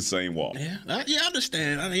running into the same wall. Yeah, I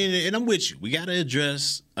understand. I mean, and I'm with you. We got to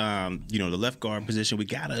address, the left guard position. We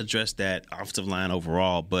got to address that offensive line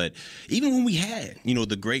overall. But even when we had,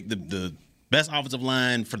 the best offensive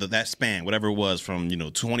line for that span, whatever it was, from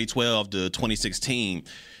 2012 to 2016,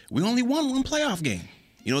 we only won one playoff game.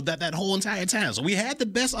 That whole entire time. So we had the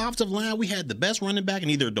best offensive line. We had the best running back in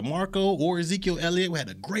either DeMarco or Ezekiel Elliott. We had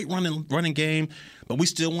a great running game, but we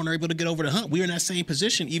still weren't able to get over the hump. We were in that same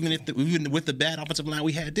position, even with the bad offensive line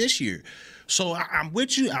we had this year. So I'm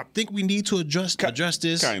with you. I think we need to address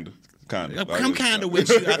this. Kind of. I'm kind of with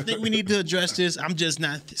you. I think we need to address this. I'm just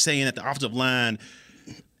not saying that the offensive line,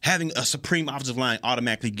 having a supreme offensive line,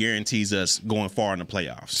 automatically guarantees us going far in the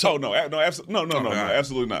playoffs. No,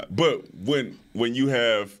 absolutely not. But when you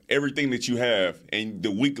have everything that you have, and the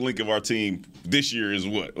weak link of our team this year is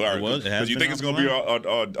what? Because you think it's going to be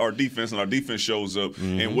our defense, and our defense shows up,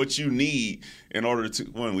 and what you need in order to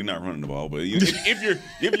we're not running the ball, but if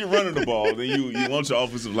you're running the ball, then you want your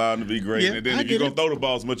offensive line to be great, and then if you're going to throw the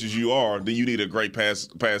ball as much as you are, then you need a great pass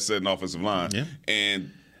setting offensive line, and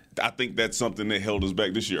I think that's something that held us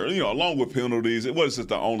back this year. Along with penalties, it wasn't just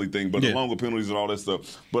the only thing, but along with penalties and all that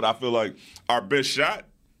stuff. But I feel like our best shot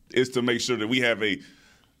is to make sure that we have a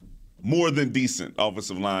more than decent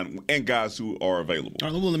offensive line and guys who are available. All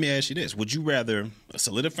right, well, let me ask you this. Would you rather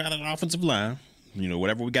solidify that offensive line,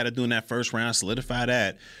 whatever we got to do in that first round, solidify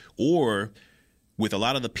that, or with a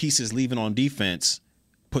lot of the pieces leaving on defense,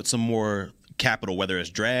 put some more capital, whether it's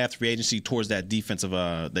draft, free agency, towards that defensive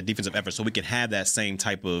effort, so we can have that same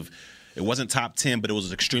type of, it wasn't top 10, but it was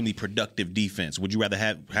an extremely productive defense? Would you rather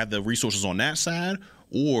have the resources on that side,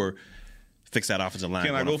 or fix that offensive line?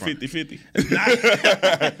 Can I go 50-50?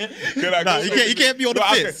 You can't be on the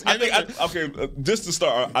fence. Just to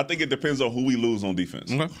start, I think it depends on who we lose on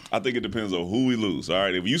defense. Okay. I think it depends on who we lose. All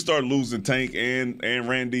right, if you start losing Tank and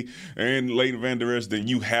Randy and Leighton Van Der Esch, then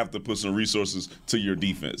you have to put some resources to your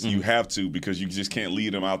defense. You have to, because you just can't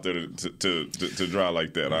lead them out there to dry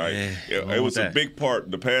like that. All right, it was a big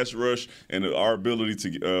part. The pass rush and our ability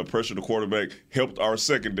to pressure the quarterback helped our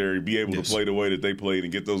secondary be able to play the way that they played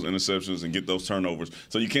and get those interceptions and get those turnovers.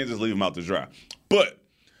 So you can't just leave them out to dry. But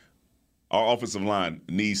our offensive line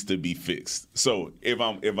needs to be fixed. So if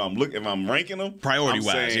I'm ranking them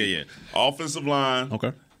priority-wise, offensive line,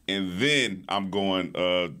 okay, and then I'm going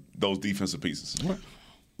those defensive pieces. Okay.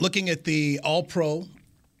 Looking at the All-Pro,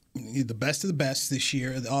 the best of the best this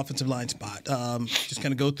year, the offensive line spot. Just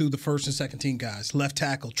going to go through the first and second team guys. Left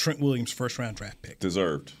tackle, Trent Williams, first-round draft pick.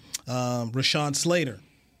 Deserved. Rashawn Slater,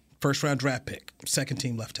 first-round draft pick, second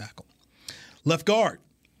team left tackle. Left guard,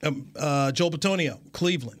 Joel Bitonio,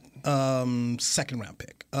 Cleveland, second-round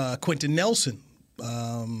pick. Quentin Nelson,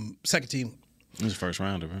 second team. He's a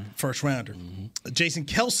first-rounder, right? First-rounder. Jason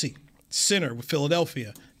Kelsey, center with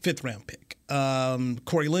Philadelphia, fifth-round pick.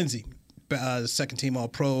 Corey Lindsey, second-team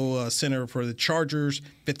All-Pro center for the Chargers,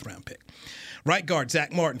 fifth-round pick. Right guard,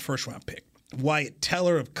 Zach Martin, first-round pick. Wyatt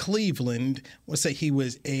Teller of Cleveland, let's say he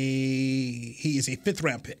is a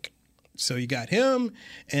fifth-round pick. So you got him,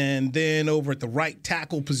 and then over at the right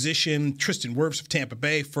tackle position, Tristan Wirfs of Tampa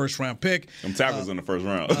Bay, first-round pick. Them tackles in the first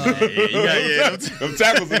round. Them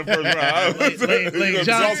tackles in the first round.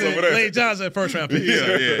 Lane Johnson, first-round pick.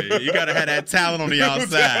 Yeah. You got to have that talent on the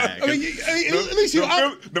outside. I mean, at least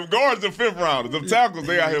them guards are fifth rounders. Them tackles,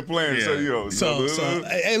 they out here playing. So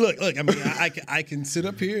hey, look. I mean, I can sit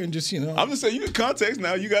up here and just, I'm just saying, you get context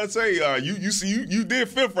now. You got to say, you did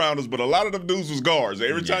fifth rounders, but a lot of them dudes was guards.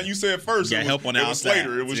 Every time you said at first it was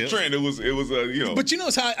Slater, it was Trent, it was you know. But you know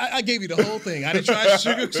how I gave you the whole thing. I didn't try to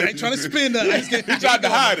sugar. I ain't trying to spin that. He tried to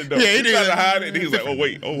hide it though. Yeah, he tried to hide it. And he was like,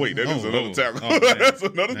 oh wait, that is another tackle. That's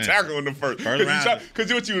another tackle in the first.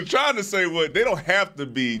 Because what you were trying to say was they don't have to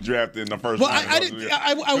be drafted in the first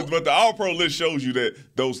round. But the All-Pro list shows you that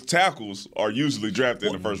those tackles are usually drafted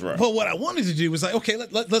in the first round. But what I wanted to do was like, okay,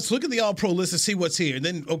 let's look at the All-Pro list and see what's here. And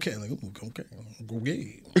then, okay.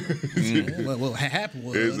 What happened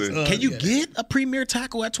was, can you get a premier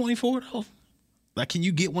tackle at 24 though? Like, can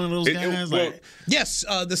you get one of those guys? Yes,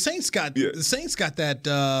 the Saints got that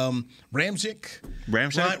Ramczyk.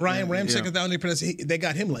 Ryan Ramczyk is down there. They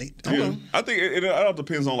got him late. I think it all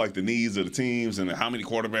depends on like the needs of the teams and how many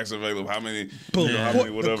quarterbacks are available, how many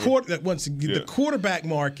whatever. The quarterback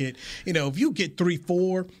market, you know, if you get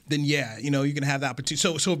 3-4, then you know, you can have the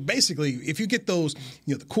opportunity. So basically, if you get those,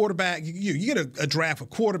 you know, the quarterback, you get a draft of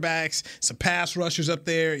quarterbacks, some pass rushers up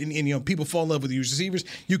there, and you know, people fall in love with these receivers.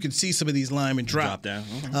 You can see some of these linemen drop down.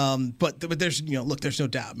 Okay. But there's, you know, look, there's no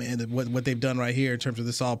doubt, man, that what they've done right here in terms of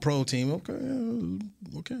this All-Pro team.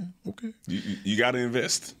 Okay. You got to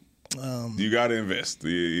invest. You got to invest,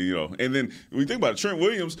 you know. And then when you think about it, Trent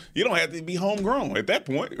Williams, you don't have to be homegrown at that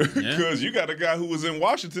point because you got a guy who was in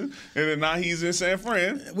Washington and then now he's in San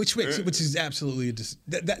Fran. Which is absolutely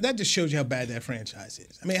that just shows you how bad that franchise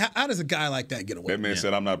is. I mean, how does a guy like that get away? That man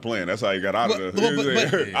said, I'm not playing. That's how he got out of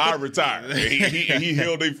there. I retire. He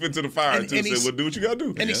held their foot to the fire and said, well, do what you got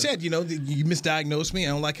to do. And he said, you know, you misdiagnosed me.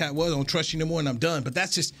 I don't like how it was. I don't trust you no more and I'm done. But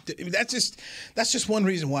that's just one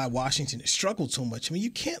reason why Washington has struggled so much. I mean,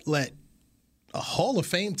 you can't let a Hall of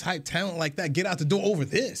Fame type talent like that get out the door over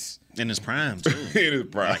this. In his prime, too. In his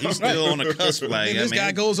prime. Like, he's still on the cusp. Like, this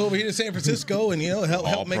guy goes over here to San Francisco and, you know,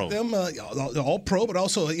 help make them all-pro, but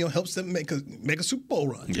also, you know, helps them make a Super Bowl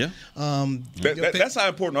run. Yeah. That's how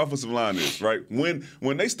important offensive line is, right? When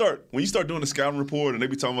you start doing the scouting report and they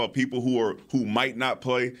be talking about people who might not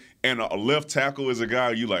play, and a left tackle is a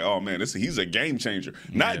guy you like, oh man, he's a game changer.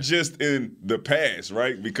 Not just in the pass,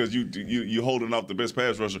 right? Because you holding off the best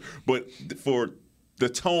pass rusher, but for the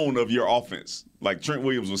tone of your offense. Like Trent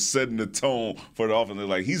Williams was setting the tone for the offense.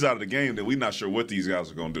 Like, he's out of the game that we're not sure what these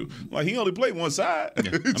guys are going to do. Like, he only played one side.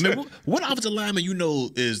 Yeah. I mean, what offensive lineman you know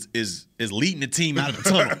is leading the team out of the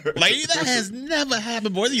tunnel? Like, that has never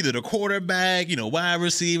happened before. Either the quarterback, you know, wide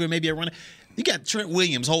receiver, maybe a runner. You got Trent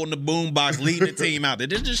Williams holding the boombox, leading the team out there.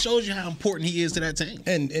 This just shows you how important he is to that team.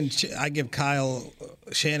 And I give Kyle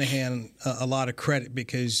Shanahan a lot of credit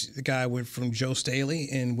because the guy went from Joe Staley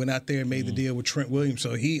and went out there and made the deal with Trent Williams.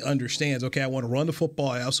 So he understands, okay, I want to run the football.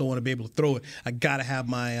 I also want to be able to throw it. I got to have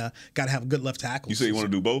a good left tackle. You say you want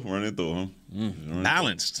to do both, run and throw, huh?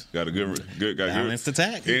 Balanced. Got a good guy. Balanced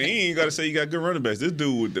attack. And he ain't got to say you got good running backs. This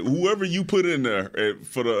dude, whoever you put in there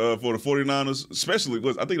for the 49ers, especially,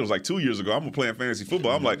 I think it was like 2 years ago, I'm playing fantasy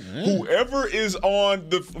football. I'm like, whoever is on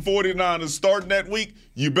the 49ers starting that week,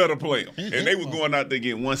 you better play him. And they were going out there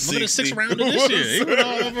getting 160. Look at the 6th rounder this year. He went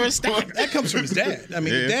all over a stack. That comes from his dad. I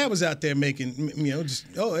mean, his dad was out there making, you know, just,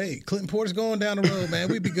 hey, Clinton Porter's going down the road, man.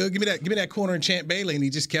 We'd be good. Give me that corner in Champ Bailey. And he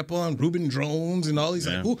just kept on Ruben Drones and all these.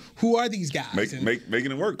 Like, who are these guys?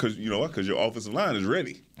 Making it work because you know what? Because your offensive line is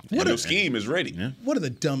ready. Your scheme is ready. Yeah. What are the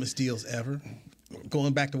dumbest deals ever?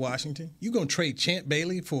 Going back to Washington, you gonna trade Champ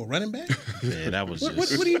Bailey for a running back? Yeah, that was. What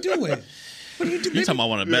are you doing? What are you doing? You're talking about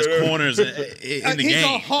one of the best corners in the game. He's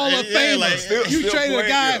a Hall of Famer. You traded a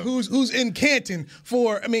guy who's in Canton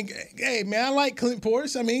for. I mean, hey man, I like Clint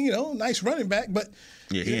Portis. I mean, you know, nice running back, but.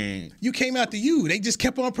 Yeah, he ain't. You came out to U. They just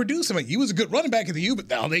kept on producing. Like, he was a good running back at the U,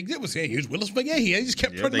 but all they did was say, here's Willis McGahee. They just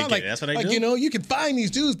kept putting him out. Like, that's what they do. You know, you can find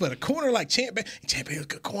these dudes, but a corner like Champ Bailey's a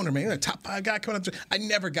good corner, man. A top 5 guy coming up. I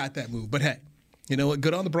never got that move, but hey. You know what?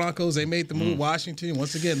 Good on the Broncos. They made the move. Washington,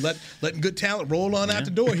 once again, letting good talent roll on out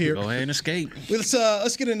the door here. Go ahead and escape.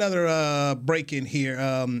 Let's get another break in here.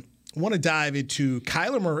 I want to dive into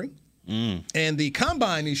Kyler Murray and the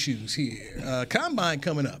combine issues here. Combine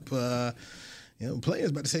coming up. You know, players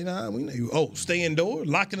about to say, stay indoors,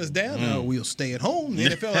 locking us down. No, we'll stay at home. The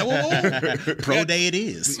NFL, whoa. Pro day it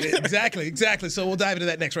is. Exactly. So we'll dive into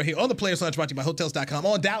that next right here on the Players Lounge, brought to you by Hotels.com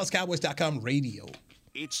on DallasCowboys.com radio.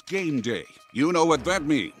 It's game day. You know what that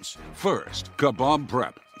means. First, kebab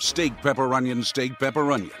prep. Steak, pepper, onion, steak,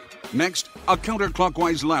 pepper, onion. Next, a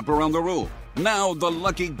counterclockwise lap around the room. Now the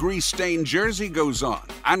lucky grease-stained jersey goes on.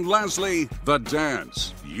 And lastly, the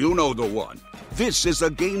dance. You know the one. This is a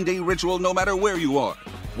game day ritual no matter where you are.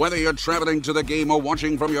 Whether you're traveling to the game or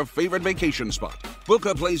watching from your favorite vacation spot, book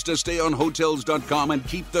a place to stay on Hotels.com and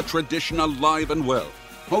keep the tradition alive and well.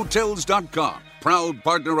 Hotels.com, proud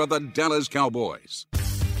partner of the Dallas Cowboys.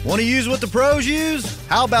 Want to use what the pros use?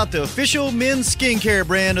 How about the official men's skincare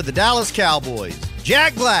brand of the Dallas Cowboys?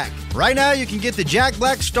 Jack Black. Right now, you can get the Jack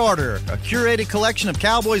Black Starter, a curated collection of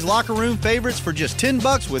Cowboys locker room favorites for just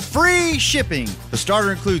 $10 with free shipping. The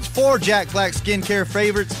starter includes 4 Jack Black skincare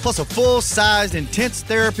favorites, plus a full-sized intense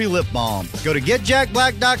therapy lip balm. Go to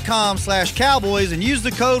getjackblack.com/Cowboys and use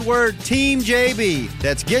the code word TEAMJB.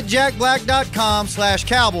 That's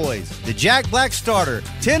getjackblack.com/Cowboys. The Jack Black Starter,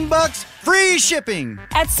 $10, free shipping.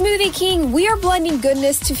 At Smoothie King, we are blending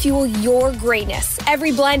goodness to fuel your greatness.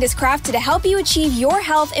 Every blend is crafted to help you achieve your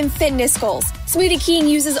health and fitness goals. Smoothie King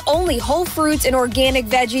uses only whole fruits and organic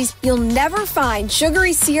veggies. You'll never find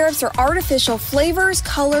sugary syrups or artificial flavors,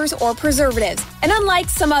 colors, or preservatives. And unlike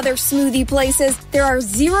some other smoothie places, there are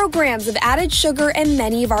 0 grams of added sugar in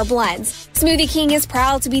many of our blends. Smoothie King is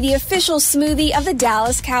proud to be the official smoothie of the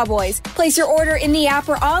Dallas Cowboys. Place your order in the app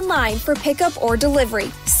or online for pickup or delivery.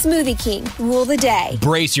 Smoothie King, rule the day.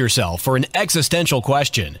 Brace yourself for an existential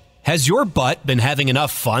question. Has your butt been having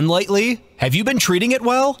enough fun lately? Have you been treating it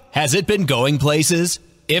well? Has it been going places?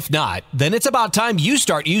 If not, then it's about time you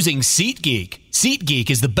start using SeatGeek.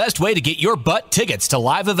 SeatGeek is the best way to get your butt tickets to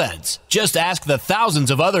live events. Just ask the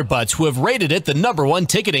thousands of other butts who have rated it the #1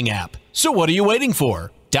 ticketing app. So what are you waiting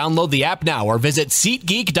for? Download the app now or visit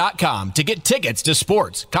SeatGeek.com to get tickets to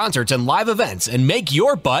sports, concerts, and live events and make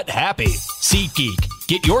your butt happy. SeatGeek.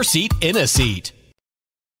 Get your seat in a seat.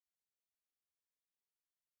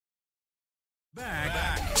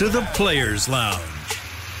 Back to the Players Lounge.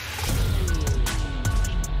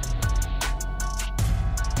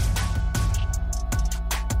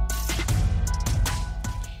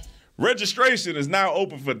 Registration is now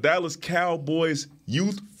open for Dallas Cowboys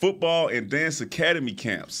Youth Football and Dance Academy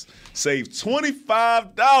camps. Save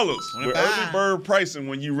 $25 with early bird pricing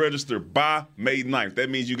when you register by May 9th. That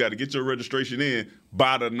means you got to get your registration in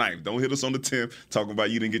by the 9th. Don't hit us on the 10th talking about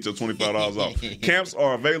you didn't get your $25 off. Camps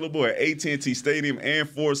are available at AT&T Stadium and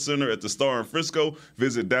Ford Center at the Star in Frisco.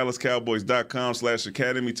 Visit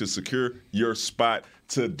DallasCowboys.com/academy to secure your spot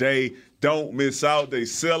today. Don't miss out. They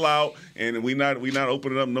sell out, and we not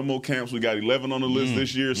opening up no more camps. We got 11 on the list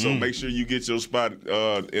this year, so make sure you get your spot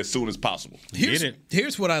as soon as possible.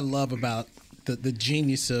 Here's what I love about the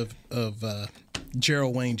genius of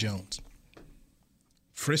Gerald Wayne Jones.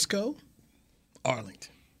 Frisco,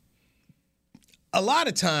 Arlington. A lot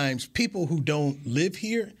of times, people who don't live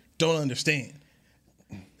here don't understand.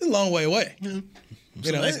 It's a long way away. Yeah.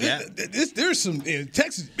 You know, there's some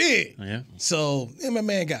Texas big. Yeah. So my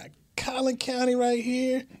man got Collin County right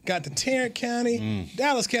here, got the Tarrant County,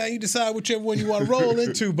 Dallas County. You decide whichever one you want to roll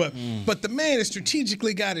into, but the man has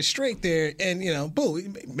strategically got it straight there, and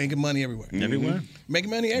boom, making money everywhere. Everywhere, making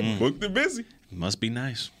money everywhere. Booked and busy. Must be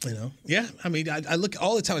nice. Yeah. I mean, I look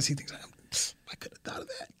all the time. I see things like, I could have thought of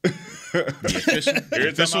that.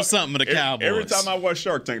 Official something of the Cowboys. Every time I watch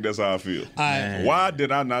Shark Tank, that's how I feel. Why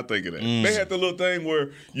did I not think of that? They had the little thing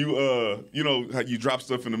where you, how you drop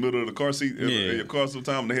stuff in the middle of the car seat in your car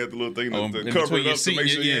sometime, and they had the little thing to cover it up to make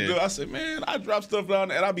sure you didn't do it. I said, man, I drop stuff down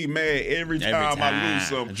there, and I be mad every time I lose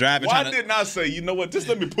something. Why didn't I say, you know what, just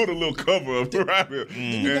let me put a little cover up around here?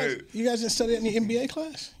 You guys didn't study that in your MBA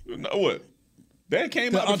class? No, what? That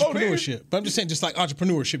came out before entrepreneurship. But I'm just saying, just like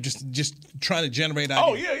entrepreneurship, just trying to generate ideas.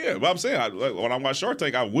 Oh, yeah. But I'm saying, when I watch Shark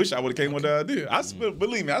Tank, I wish I would have came with that idea.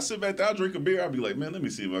 Believe me, I sit back there, I drink a beer, I'll be like, man, let me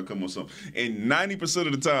see if I come with something. And 90%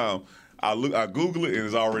 of the time, I Google it, and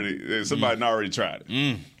it's already somebody already tried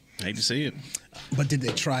it. Hate to see it. But did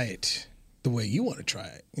they try it the way you want to try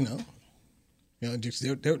it,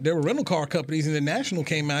 there were rental car companies, and the National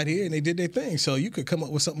came out here and they did their thing. So you could come up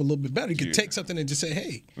with something a little bit better. You could take something and just say,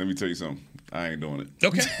 "Hey, let me tell you something. I ain't doing it."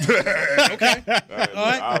 Okay. Okay. All right.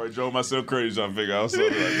 I already drove myself crazy trying to figure out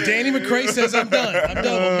something. Danny McCray says, "I'm done. I'm done."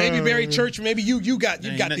 Well, maybe Barry Church, maybe you got the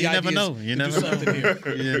ideas. You never know. You never know. Something here.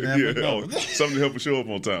 You never know. Something to help us show up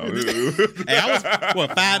on time. Hey, I was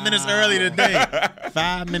 5 minutes early today.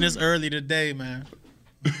 5 minutes early today, man.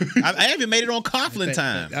 I haven't made it on Coughlin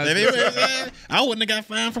time. I wouldn't have got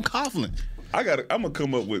fined from Coughlin. I'm gonna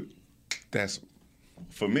come up with that's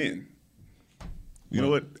for men. You know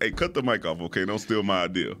what? Hey, cut the mic off, okay? Don't steal my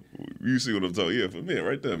idea. You see what I'm talking? Yeah, for men,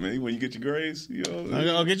 right there, man. When you get your grades,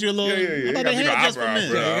 I'll get you a little. Yeah. I thought they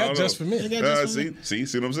had just for men. They got just for men. See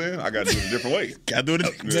what I'm saying? I got to do it a different way. Got to do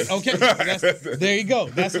it. Okay, there you go.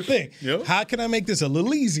 That's the thing. Yep. How can I make this a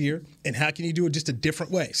little easier, and how can you do it just a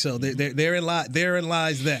different way? So therein lies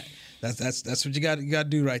that. That's what you got to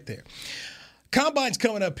do right there. Combine's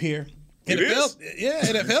coming up here.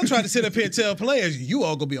 NFL tried to sit up here and tell players, you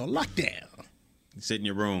all gonna be on lockdown. Sit in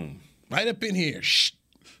your room. Right up in here. Shh.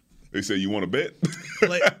 They say, you want to bet?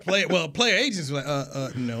 Player agents were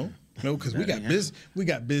like, no. No, because we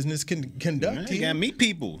got business conduct here. You got to meet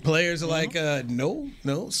people. Players are like, no.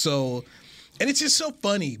 So, and it's just so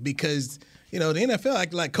funny because, the NFL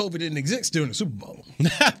acted like COVID didn't exist during the Super Bowl.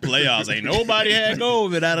 Playoffs, ain't nobody had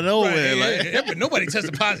COVID out of nowhere. Right, nobody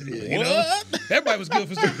tested positive. Everybody was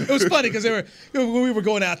good. It was funny because when we were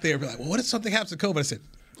going out there, we're like, well, what if something happens to COVID? I said,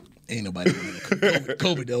 ain't nobody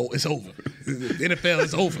COVID though. It's over. The NFL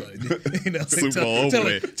is over. Super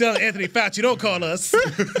over. Tell Anthony Fauci, don't call us.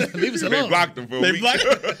 Leave us alone. They blocked him for a week.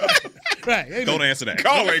 Right. Don't answer that.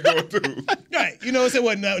 Call ain't going through. Right. There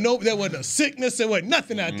wasn't no sickness. There wasn't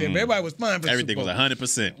nothing out there. Everybody was fine. Everything was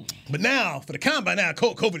 100%. But now for the combine,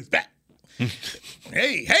 COVID is back.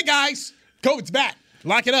 hey guys, COVID's back.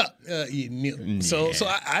 Lock it up. So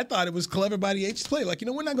I thought it was clever by the H to play. Like,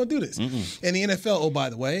 we're not going to do this. Mm-hmm. And the NFL, oh, by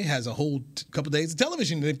the way, has a whole couple days of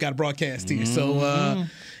television they've got to broadcast here. So,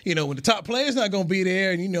 when the top player's not going to be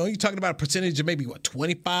there, and, you're talking about a percentage of maybe,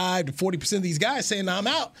 25 to 40% of these guys saying, I'm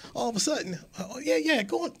out, all of a sudden,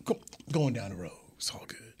 going down the road. It's all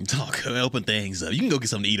good. Talk, open things up. You can go get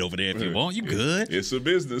something to eat over there if you want. You good? It's a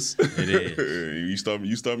business. It is. you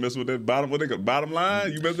start messing with that bottom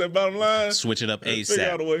line. You mess that bottom line. Switch it up ASAP. Figure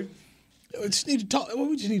out a way. We just needed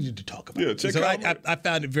to talk about. Yeah, check so out. I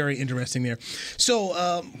found it very interesting there.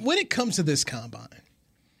 So when it comes to this combine,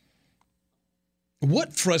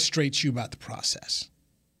 what frustrates you about the process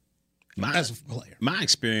as a player? My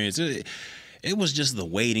experience. It was just the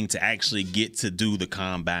waiting to actually get to do the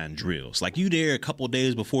combine drills. Like, you there a couple of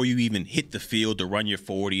days before you even hit the field to run your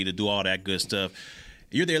 40, to do all that good stuff.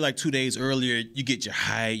 You're there like 2 days earlier. You get your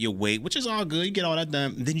height, your weight, which is all good. You get all that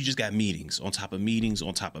done. And then you just got meetings on top of meetings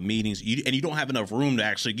on top of meetings. And you don't have enough room to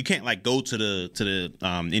actually – you can't, like, go to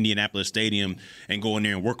the Indianapolis Stadium and go in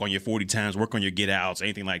there and work on your 40 times, work on your get-outs,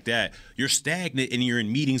 anything like that. You're stagnant and you're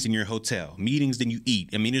in meetings in your hotel. Meetings, then you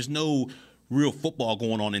eat. I mean, there's no – real football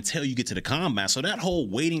going on until you get to the combine. So that whole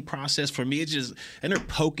waiting process for me, it's just, and they're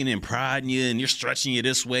poking and prodding you and you're stretching you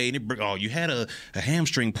this way. And you had a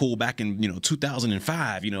hamstring pull back in,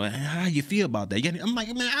 2005, how do you feel about that? I'm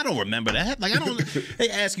like, man, I don't remember that. Like, they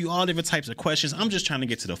ask you all different types of questions. I'm just trying to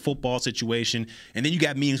get to the football situation. And then you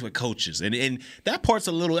got meetings with coaches. And that part's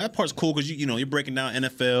cool because, you're breaking down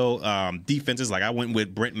NFL defenses. Like, I went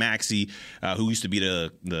with Brent Maxey, who used to be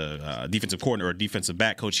the defensive coordinator or defensive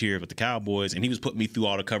back coach here with the Cowboys. And he was putting me through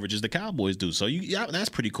all the coverages the Cowboys do. So that's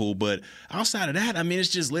pretty cool. But outside of that, I mean, it's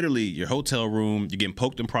just literally your hotel room. You're getting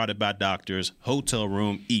poked and prodded by doctors. Hotel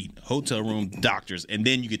room, eat. Hotel room, doctors. And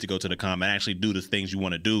then you get to go to the combine and actually do the things you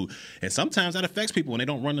want to do. And sometimes that affects people when they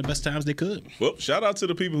don't run the best times they could. Well, shout out to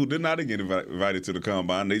the people who did not get invited to the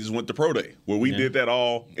combine. They just went to pro day, where we did that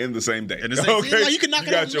all in the same day. Okay? Like, you can knock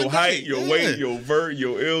it out got your height, your weight, your vert,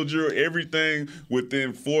 your LGR, everything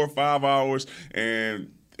within 4 or 5 hours.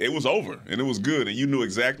 And it was over, and it was good, and you knew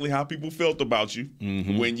exactly how people felt about you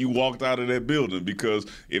when you walked out of that building, because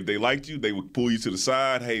if they liked you, they would pull you to the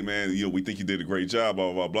side. Hey, man, we think you did a great job,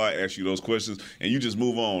 blah, blah, blah, ask you those questions, and you just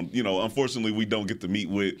move on. Unfortunately, we don't get to meet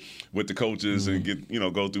with the coaches and get,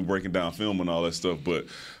 go through breaking down film and all that stuff, but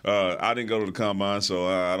I didn't go to the combine, so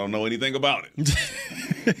I don't know anything about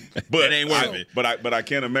it. But it ain't worth it. But I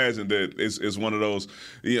can't imagine that it's one of those,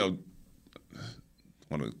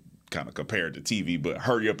 want to kind of compare it to TV, but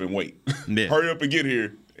hurry up and wait. Yeah. Hurry up and get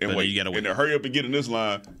here and wait. You gotta wait. And then hurry up and get in this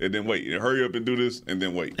line and then wait. And hurry up and do this and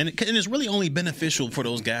then wait. And it's really only beneficial for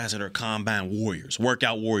those guys that are combine warriors,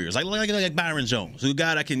 workout warriors, like Byron Jones, who a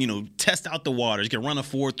guy that can, test out the waters, can run a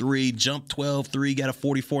 4.3, jump 12.3, got a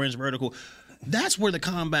 44-inch vertical. That's where the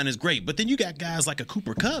combine is great. But then you got guys like a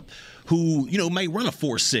Cooper Kupp who, might run a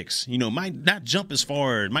 4.6, might not jump as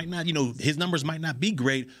far, might not, his numbers might not be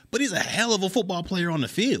great, but he's a hell of a football player on the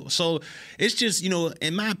field. So it's just,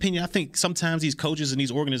 in my opinion, I think sometimes these coaches and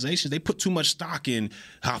these organizations, they put too much stock in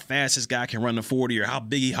how fast this guy can run the 40 or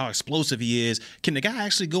how explosive he is. Can the guy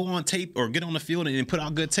actually go on tape or get on the field and put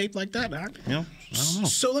out good tape like that? I don't know.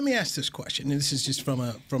 So let me ask this question, and this is just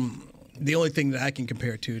from the only thing that I can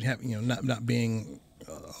compare it to, not being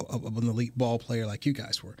an elite ball player like you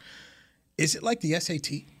guys were. Is it like the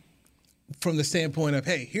SAT from the standpoint of,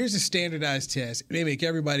 hey, here's a standardized test. They make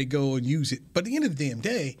everybody go and use it. But at the end of the damn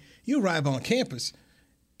day, you arrive on campus,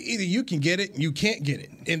 either you can get it, you can't get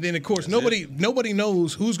it. And then, of course, nobody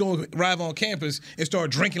knows who's going to arrive on campus and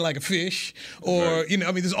start drinking like a fish, or,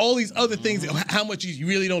 there's all these other things, how much you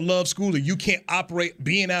really don't love school or you can't operate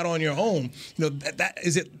being out on your own. That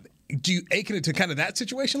is it. Do you ache it to kind of that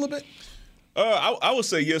situation a little bit? I would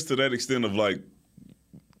say yes to that extent of, like,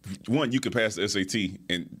 one, you could pass the SAT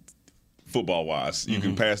and football-wise. You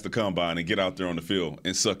can pass the combine and get out there on the field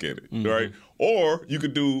and suck at it, right? Or you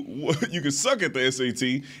could suck at the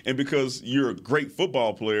SAT, and because you're a great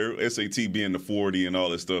football player, SAT being the 40 and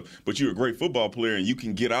all that stuff, but you're a great football player and you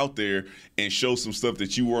can get out there and show some stuff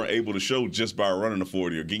that you weren't able to show just by running the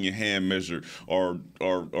 40 or getting your hand measured or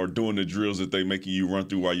doing the drills that they making you run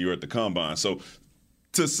through while you're at the combine. So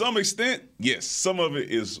to some extent, yes, some of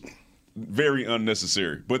it is very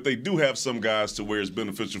unnecessary, but they do have some guys to where it's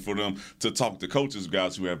beneficial for them to talk to coaches,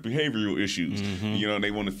 guys who have behavioral issues. And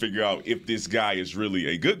they want to figure out if this guy is really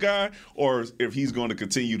a good guy or if he's going to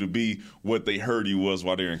continue to be what they heard he was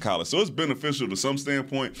while they're in college. So it's beneficial to some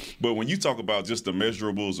standpoint, but when you talk about just the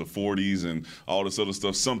measurables of 40s and all this other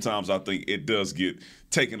stuff, sometimes I think it does get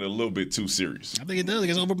taken a little bit too serious. I think it does. It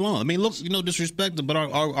gets overblown. I mean, look, disrespect, but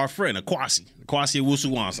our friend, Kwasi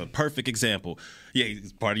Owusu-Ansah, perfect example. Yeah,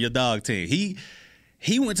 he's part of your dog team.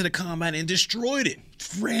 He went to the combine and destroyed it.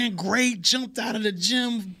 Ran great, jumped out of the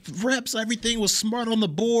gym, reps, everything was smart on the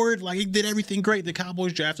board. Like, he did everything great. The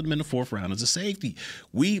Cowboys drafted him in the 4th round as a safety.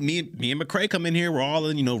 Me and McCray come in here. We're all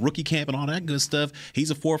in, rookie camp and all that good stuff. He's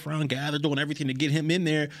a 4th round guy. They're doing everything to get him in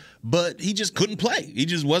there, but he just couldn't play. He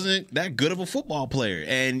just wasn't that good of a football player.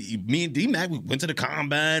 And me and D-Mac, we went to the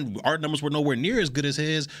combine. Our numbers were nowhere near as good as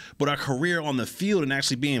his, but our career on the field and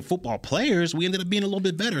actually being football players, we ended up being a little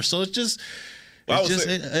bit better. So it's just... I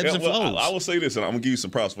will say this, and I'm going to give you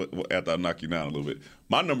some props after I knock you down a little bit.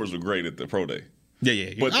 My numbers were great at the Pro Day.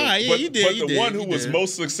 Yeah. But the one who was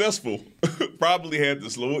most successful probably had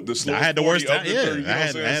the slowest. I had the worst. I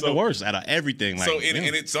had the worst out of everything.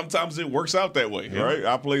 And sometimes it works out that way, right?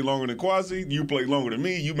 I played longer than Kwasi. You played longer than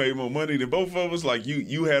me. You made more money than both of us. Like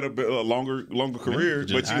you had a longer career,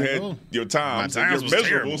 but you had your times. My times was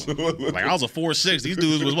measurables. Like I was a 4.6. These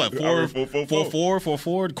dudes was what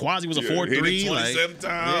 4.4. Kwasi was a 4.3. 27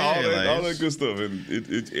 times. All that good stuff.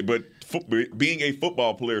 But being a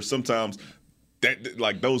football player sometimes.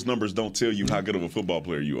 Those numbers don't tell you how good of a football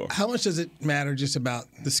player you are. How much does it matter just about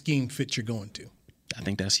the scheme fit you're going to? I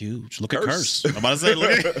think that's huge. Look at Curse. I'm about to say,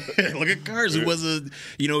 look at Curse, who was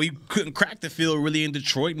he couldn't crack the field really in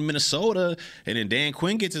Detroit and Minnesota, and then Dan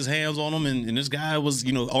Quinn gets his hands on him, and this guy was,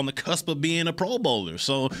 on the cusp of being a Pro Bowler.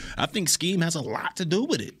 So I think scheme has a lot to do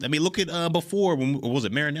with it. I mean, look at before, when was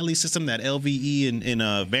it Marinelli's system that LVE and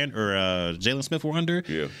Jalen Smith were under?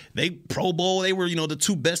 Yeah. They Pro Bowl, they were, the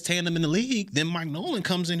 2 best tandem in the league. Then Mike Nolan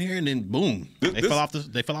comes in here, and then boom, they fell off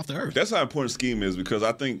the earth. That's how important scheme is, because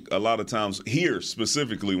I think a lot of times here,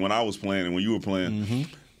 specifically when I was playing and when you were playing,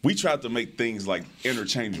 we tried to make things like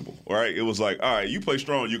interchangeable, right? It was like, all right, you play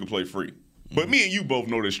strong, you can play free. But me and you both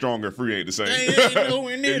know that strong and free ain't the same.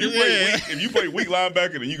 If you play weak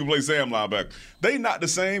linebacker, then you can play Sam linebacker. They not the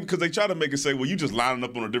same, because they try to make it say, well, you just lining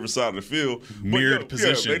up on a different side of the field. Mirrored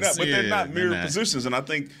positions. They're not mirrored positions. And I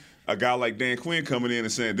think a guy like Dan Quinn coming in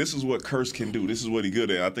and saying, this is what Curse can do. This is what he's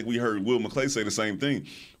good at. I think we heard Will McClay say the same thing.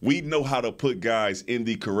 We know how to put guys in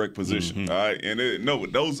the correct position. All right. And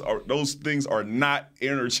those things are not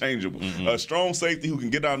interchangeable. A strong safety who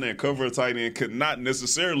can get down there and cover a tight end could not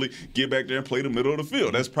necessarily get back there and play the middle of the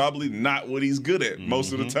field. That's probably not what he's good at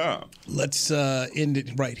most of the time. Let's end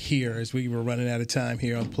it right here, as we were running out of time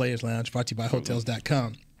here on Players Lounge, brought to you by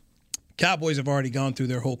Hotels.com. Cowboys have already gone through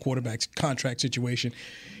their whole quarterback contract situation.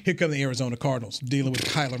 Here come the Arizona Cardinals dealing with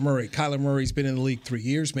Kyler Murray. Kyler Murray's been in the league 3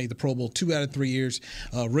 years, made the Pro Bowl 2 out of 3 years.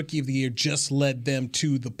 Rookie of the Year, just led them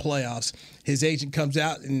to the playoffs. His agent comes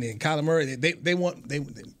out, and Kyler Murray, they want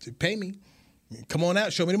pay me. Come on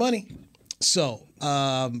out, show me the money. So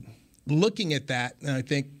looking at that, and I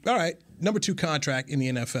think, all right, number 2 contract in the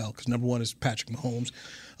NFL, because number 1 is Patrick Mahomes,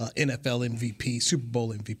 NFL MVP, Super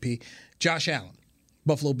Bowl MVP. Josh Allen.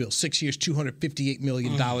 Buffalo Bills, 6 years, $258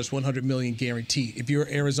 million, $100 million guaranteed. If you're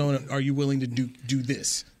Arizona, are you willing to do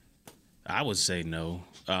this? I would say no.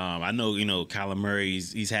 I know, Kyler Murray,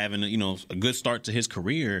 he's having, a good start to his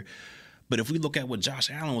career. But if we look at what Josh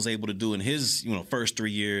Allen was able to do in his, first 3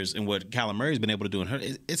 years and what Kyler Murray's been able to do in her,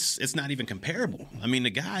 it's not even comparable. I mean, the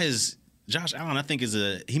guy is Josh Allen, I think,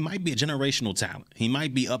 he might be a generational talent. He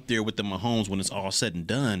might be up there with the Mahomes when it's all said and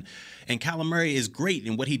done. And Kyler Murray is great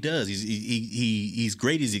in what he does. He's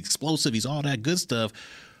great. He's explosive. He's all that good stuff.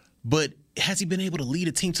 But has he been able to lead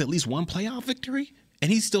a team to at least one playoff victory? And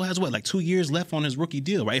he still has, 2 years left on his rookie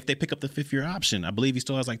deal, right? If they pick up the 5th-year option, I believe he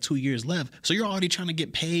still has 2 years left. So you're already trying to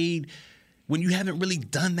get paid when you haven't really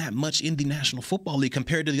done that much in the National Football League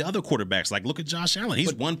compared to the other quarterbacks. Look at Josh Allen.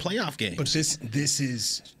 He's won playoff games. But this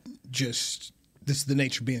is the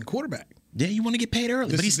nature of being a quarterback. Yeah, you want to get paid early,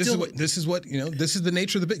 but this is the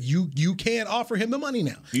nature of the bit. You can't offer him the money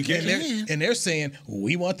now. You can't. And they're saying,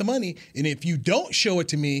 we want the money, and if you don't show it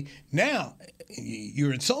to me now,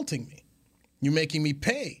 you're insulting me. You're making me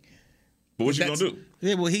pay. But what you gonna do?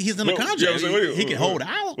 Yeah, well, he's in the contract. He can hold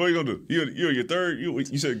out. What are you gonna do? You're your third. You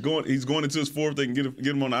said he's going into his fourth. They can get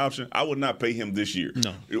him on the option. I would not pay him this year.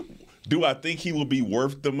 No. Do I think he will be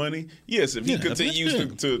worth the money? Yes. If he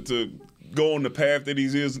continues to go on the path that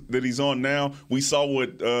he's on now. We saw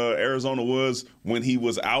what Arizona was when he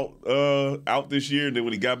was out this year, and then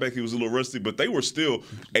when he got back, he was a little rusty. But they were still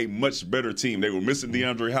a much better team. They were missing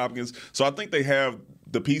DeAndre Hopkins, so I think they have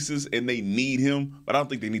the pieces and they need him, but I don't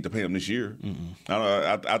think they need to pay him this year.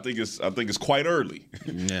 I think it's quite early.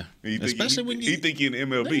 Yeah, especially when you think in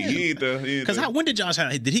MLB. Because when did Josh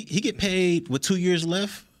Allen? Did he get paid with 2 years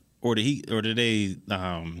left, or did they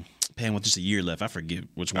pay him with just a year left? I forget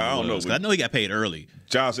which one. I don't know. I know he got paid early.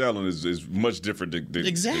 Josh Allen is much different than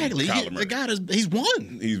exactly. The guy he's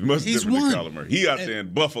won. He's much different than Kyler Murray. He out there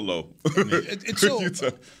in Buffalo.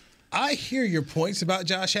 So I hear your points about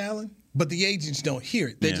Josh Allen. But the agents don't hear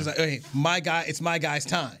it. They're just like, hey, my guy, it's my guy's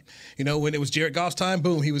time. You know, when it was Jared Goff's time,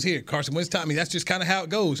 boom, he was here. Carson Wentz's time. I mean, that's just kind of how it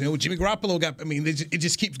goes. You know, Jimmy Garoppolo it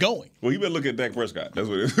just keeps going. Well, you better look at Dak Prescott. That's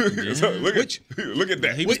what it is. Look at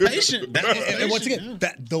that. He was patient. And once again,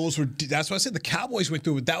 that's what I said. The Cowboys went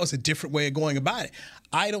through it. That was a different way of going about it.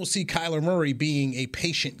 I don't see Kyler Murray being a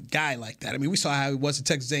patient guy like that. I mean, we saw how he was at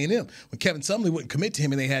Texas A&M when Kevin Sumlin wouldn't commit to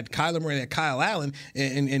him, and they had Kyler Murray and they had Kyle Allen,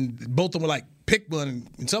 and both of them were like, pick one,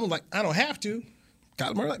 and someone's like, I don't have to.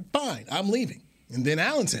 Kyler Murray like, fine, I'm leaving. And then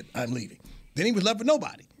Allen said, I'm leaving. Then he was left with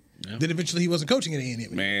nobody. Yeah. Then eventually he wasn't coaching at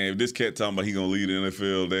A&M. Man, if this cat talking about he gonna leave the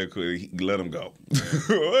NFL, let him go.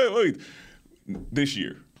 wait. This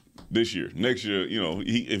year, next year, you know,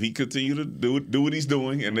 if he continue to do what he's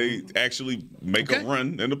doing, and they actually make a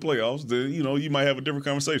run in the playoffs, then you know you might have a different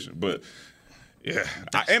conversation. But yeah,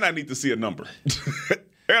 I need to see a number.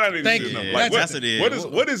 Thank you. Like, what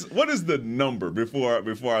is the number before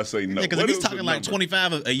I say no? Because if he's talking like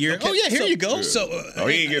 25 a year, here you go. Yeah. So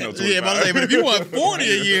he ain't getting no 25. Yeah, but if you want 40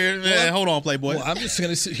 a year, man, hold on, Playboy. Well, I'm just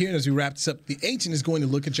going to sit here, and as we wrap this up, the agent is going to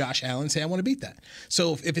look at Josh Allen and say, I want to beat that.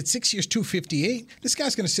 So if it's 6 years, 258, this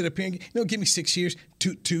guy's going to sit up here and give me 6 years,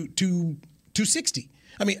 260.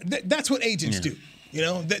 I mean, that's what agents do. You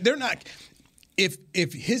know, they're not.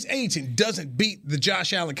 If his agent doesn't beat the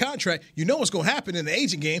Josh Allen contract, you know what's going to happen in the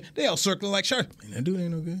agent game. They all circling like sharks. Man, that dude ain't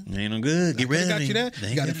no good. Ain't no good. Get rid of him.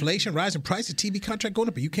 You got inflation, rising prices, TV contract going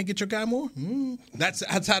up, but you can't get your guy more? That's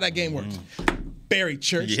how that game works. Barry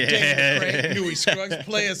Church, Daniel Craig, Huey Scruggs,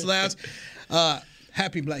 Players Lounge.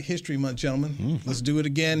 Happy Black History Month, gentlemen. Let's do it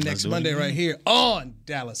again next Monday right here on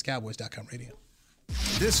DallasCowboys.com radio.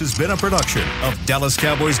 This has been a production of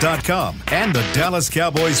DallasCowboys.com and the Dallas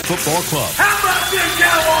Cowboys Football Club. How about this,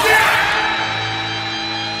 Cowboys? Yeah!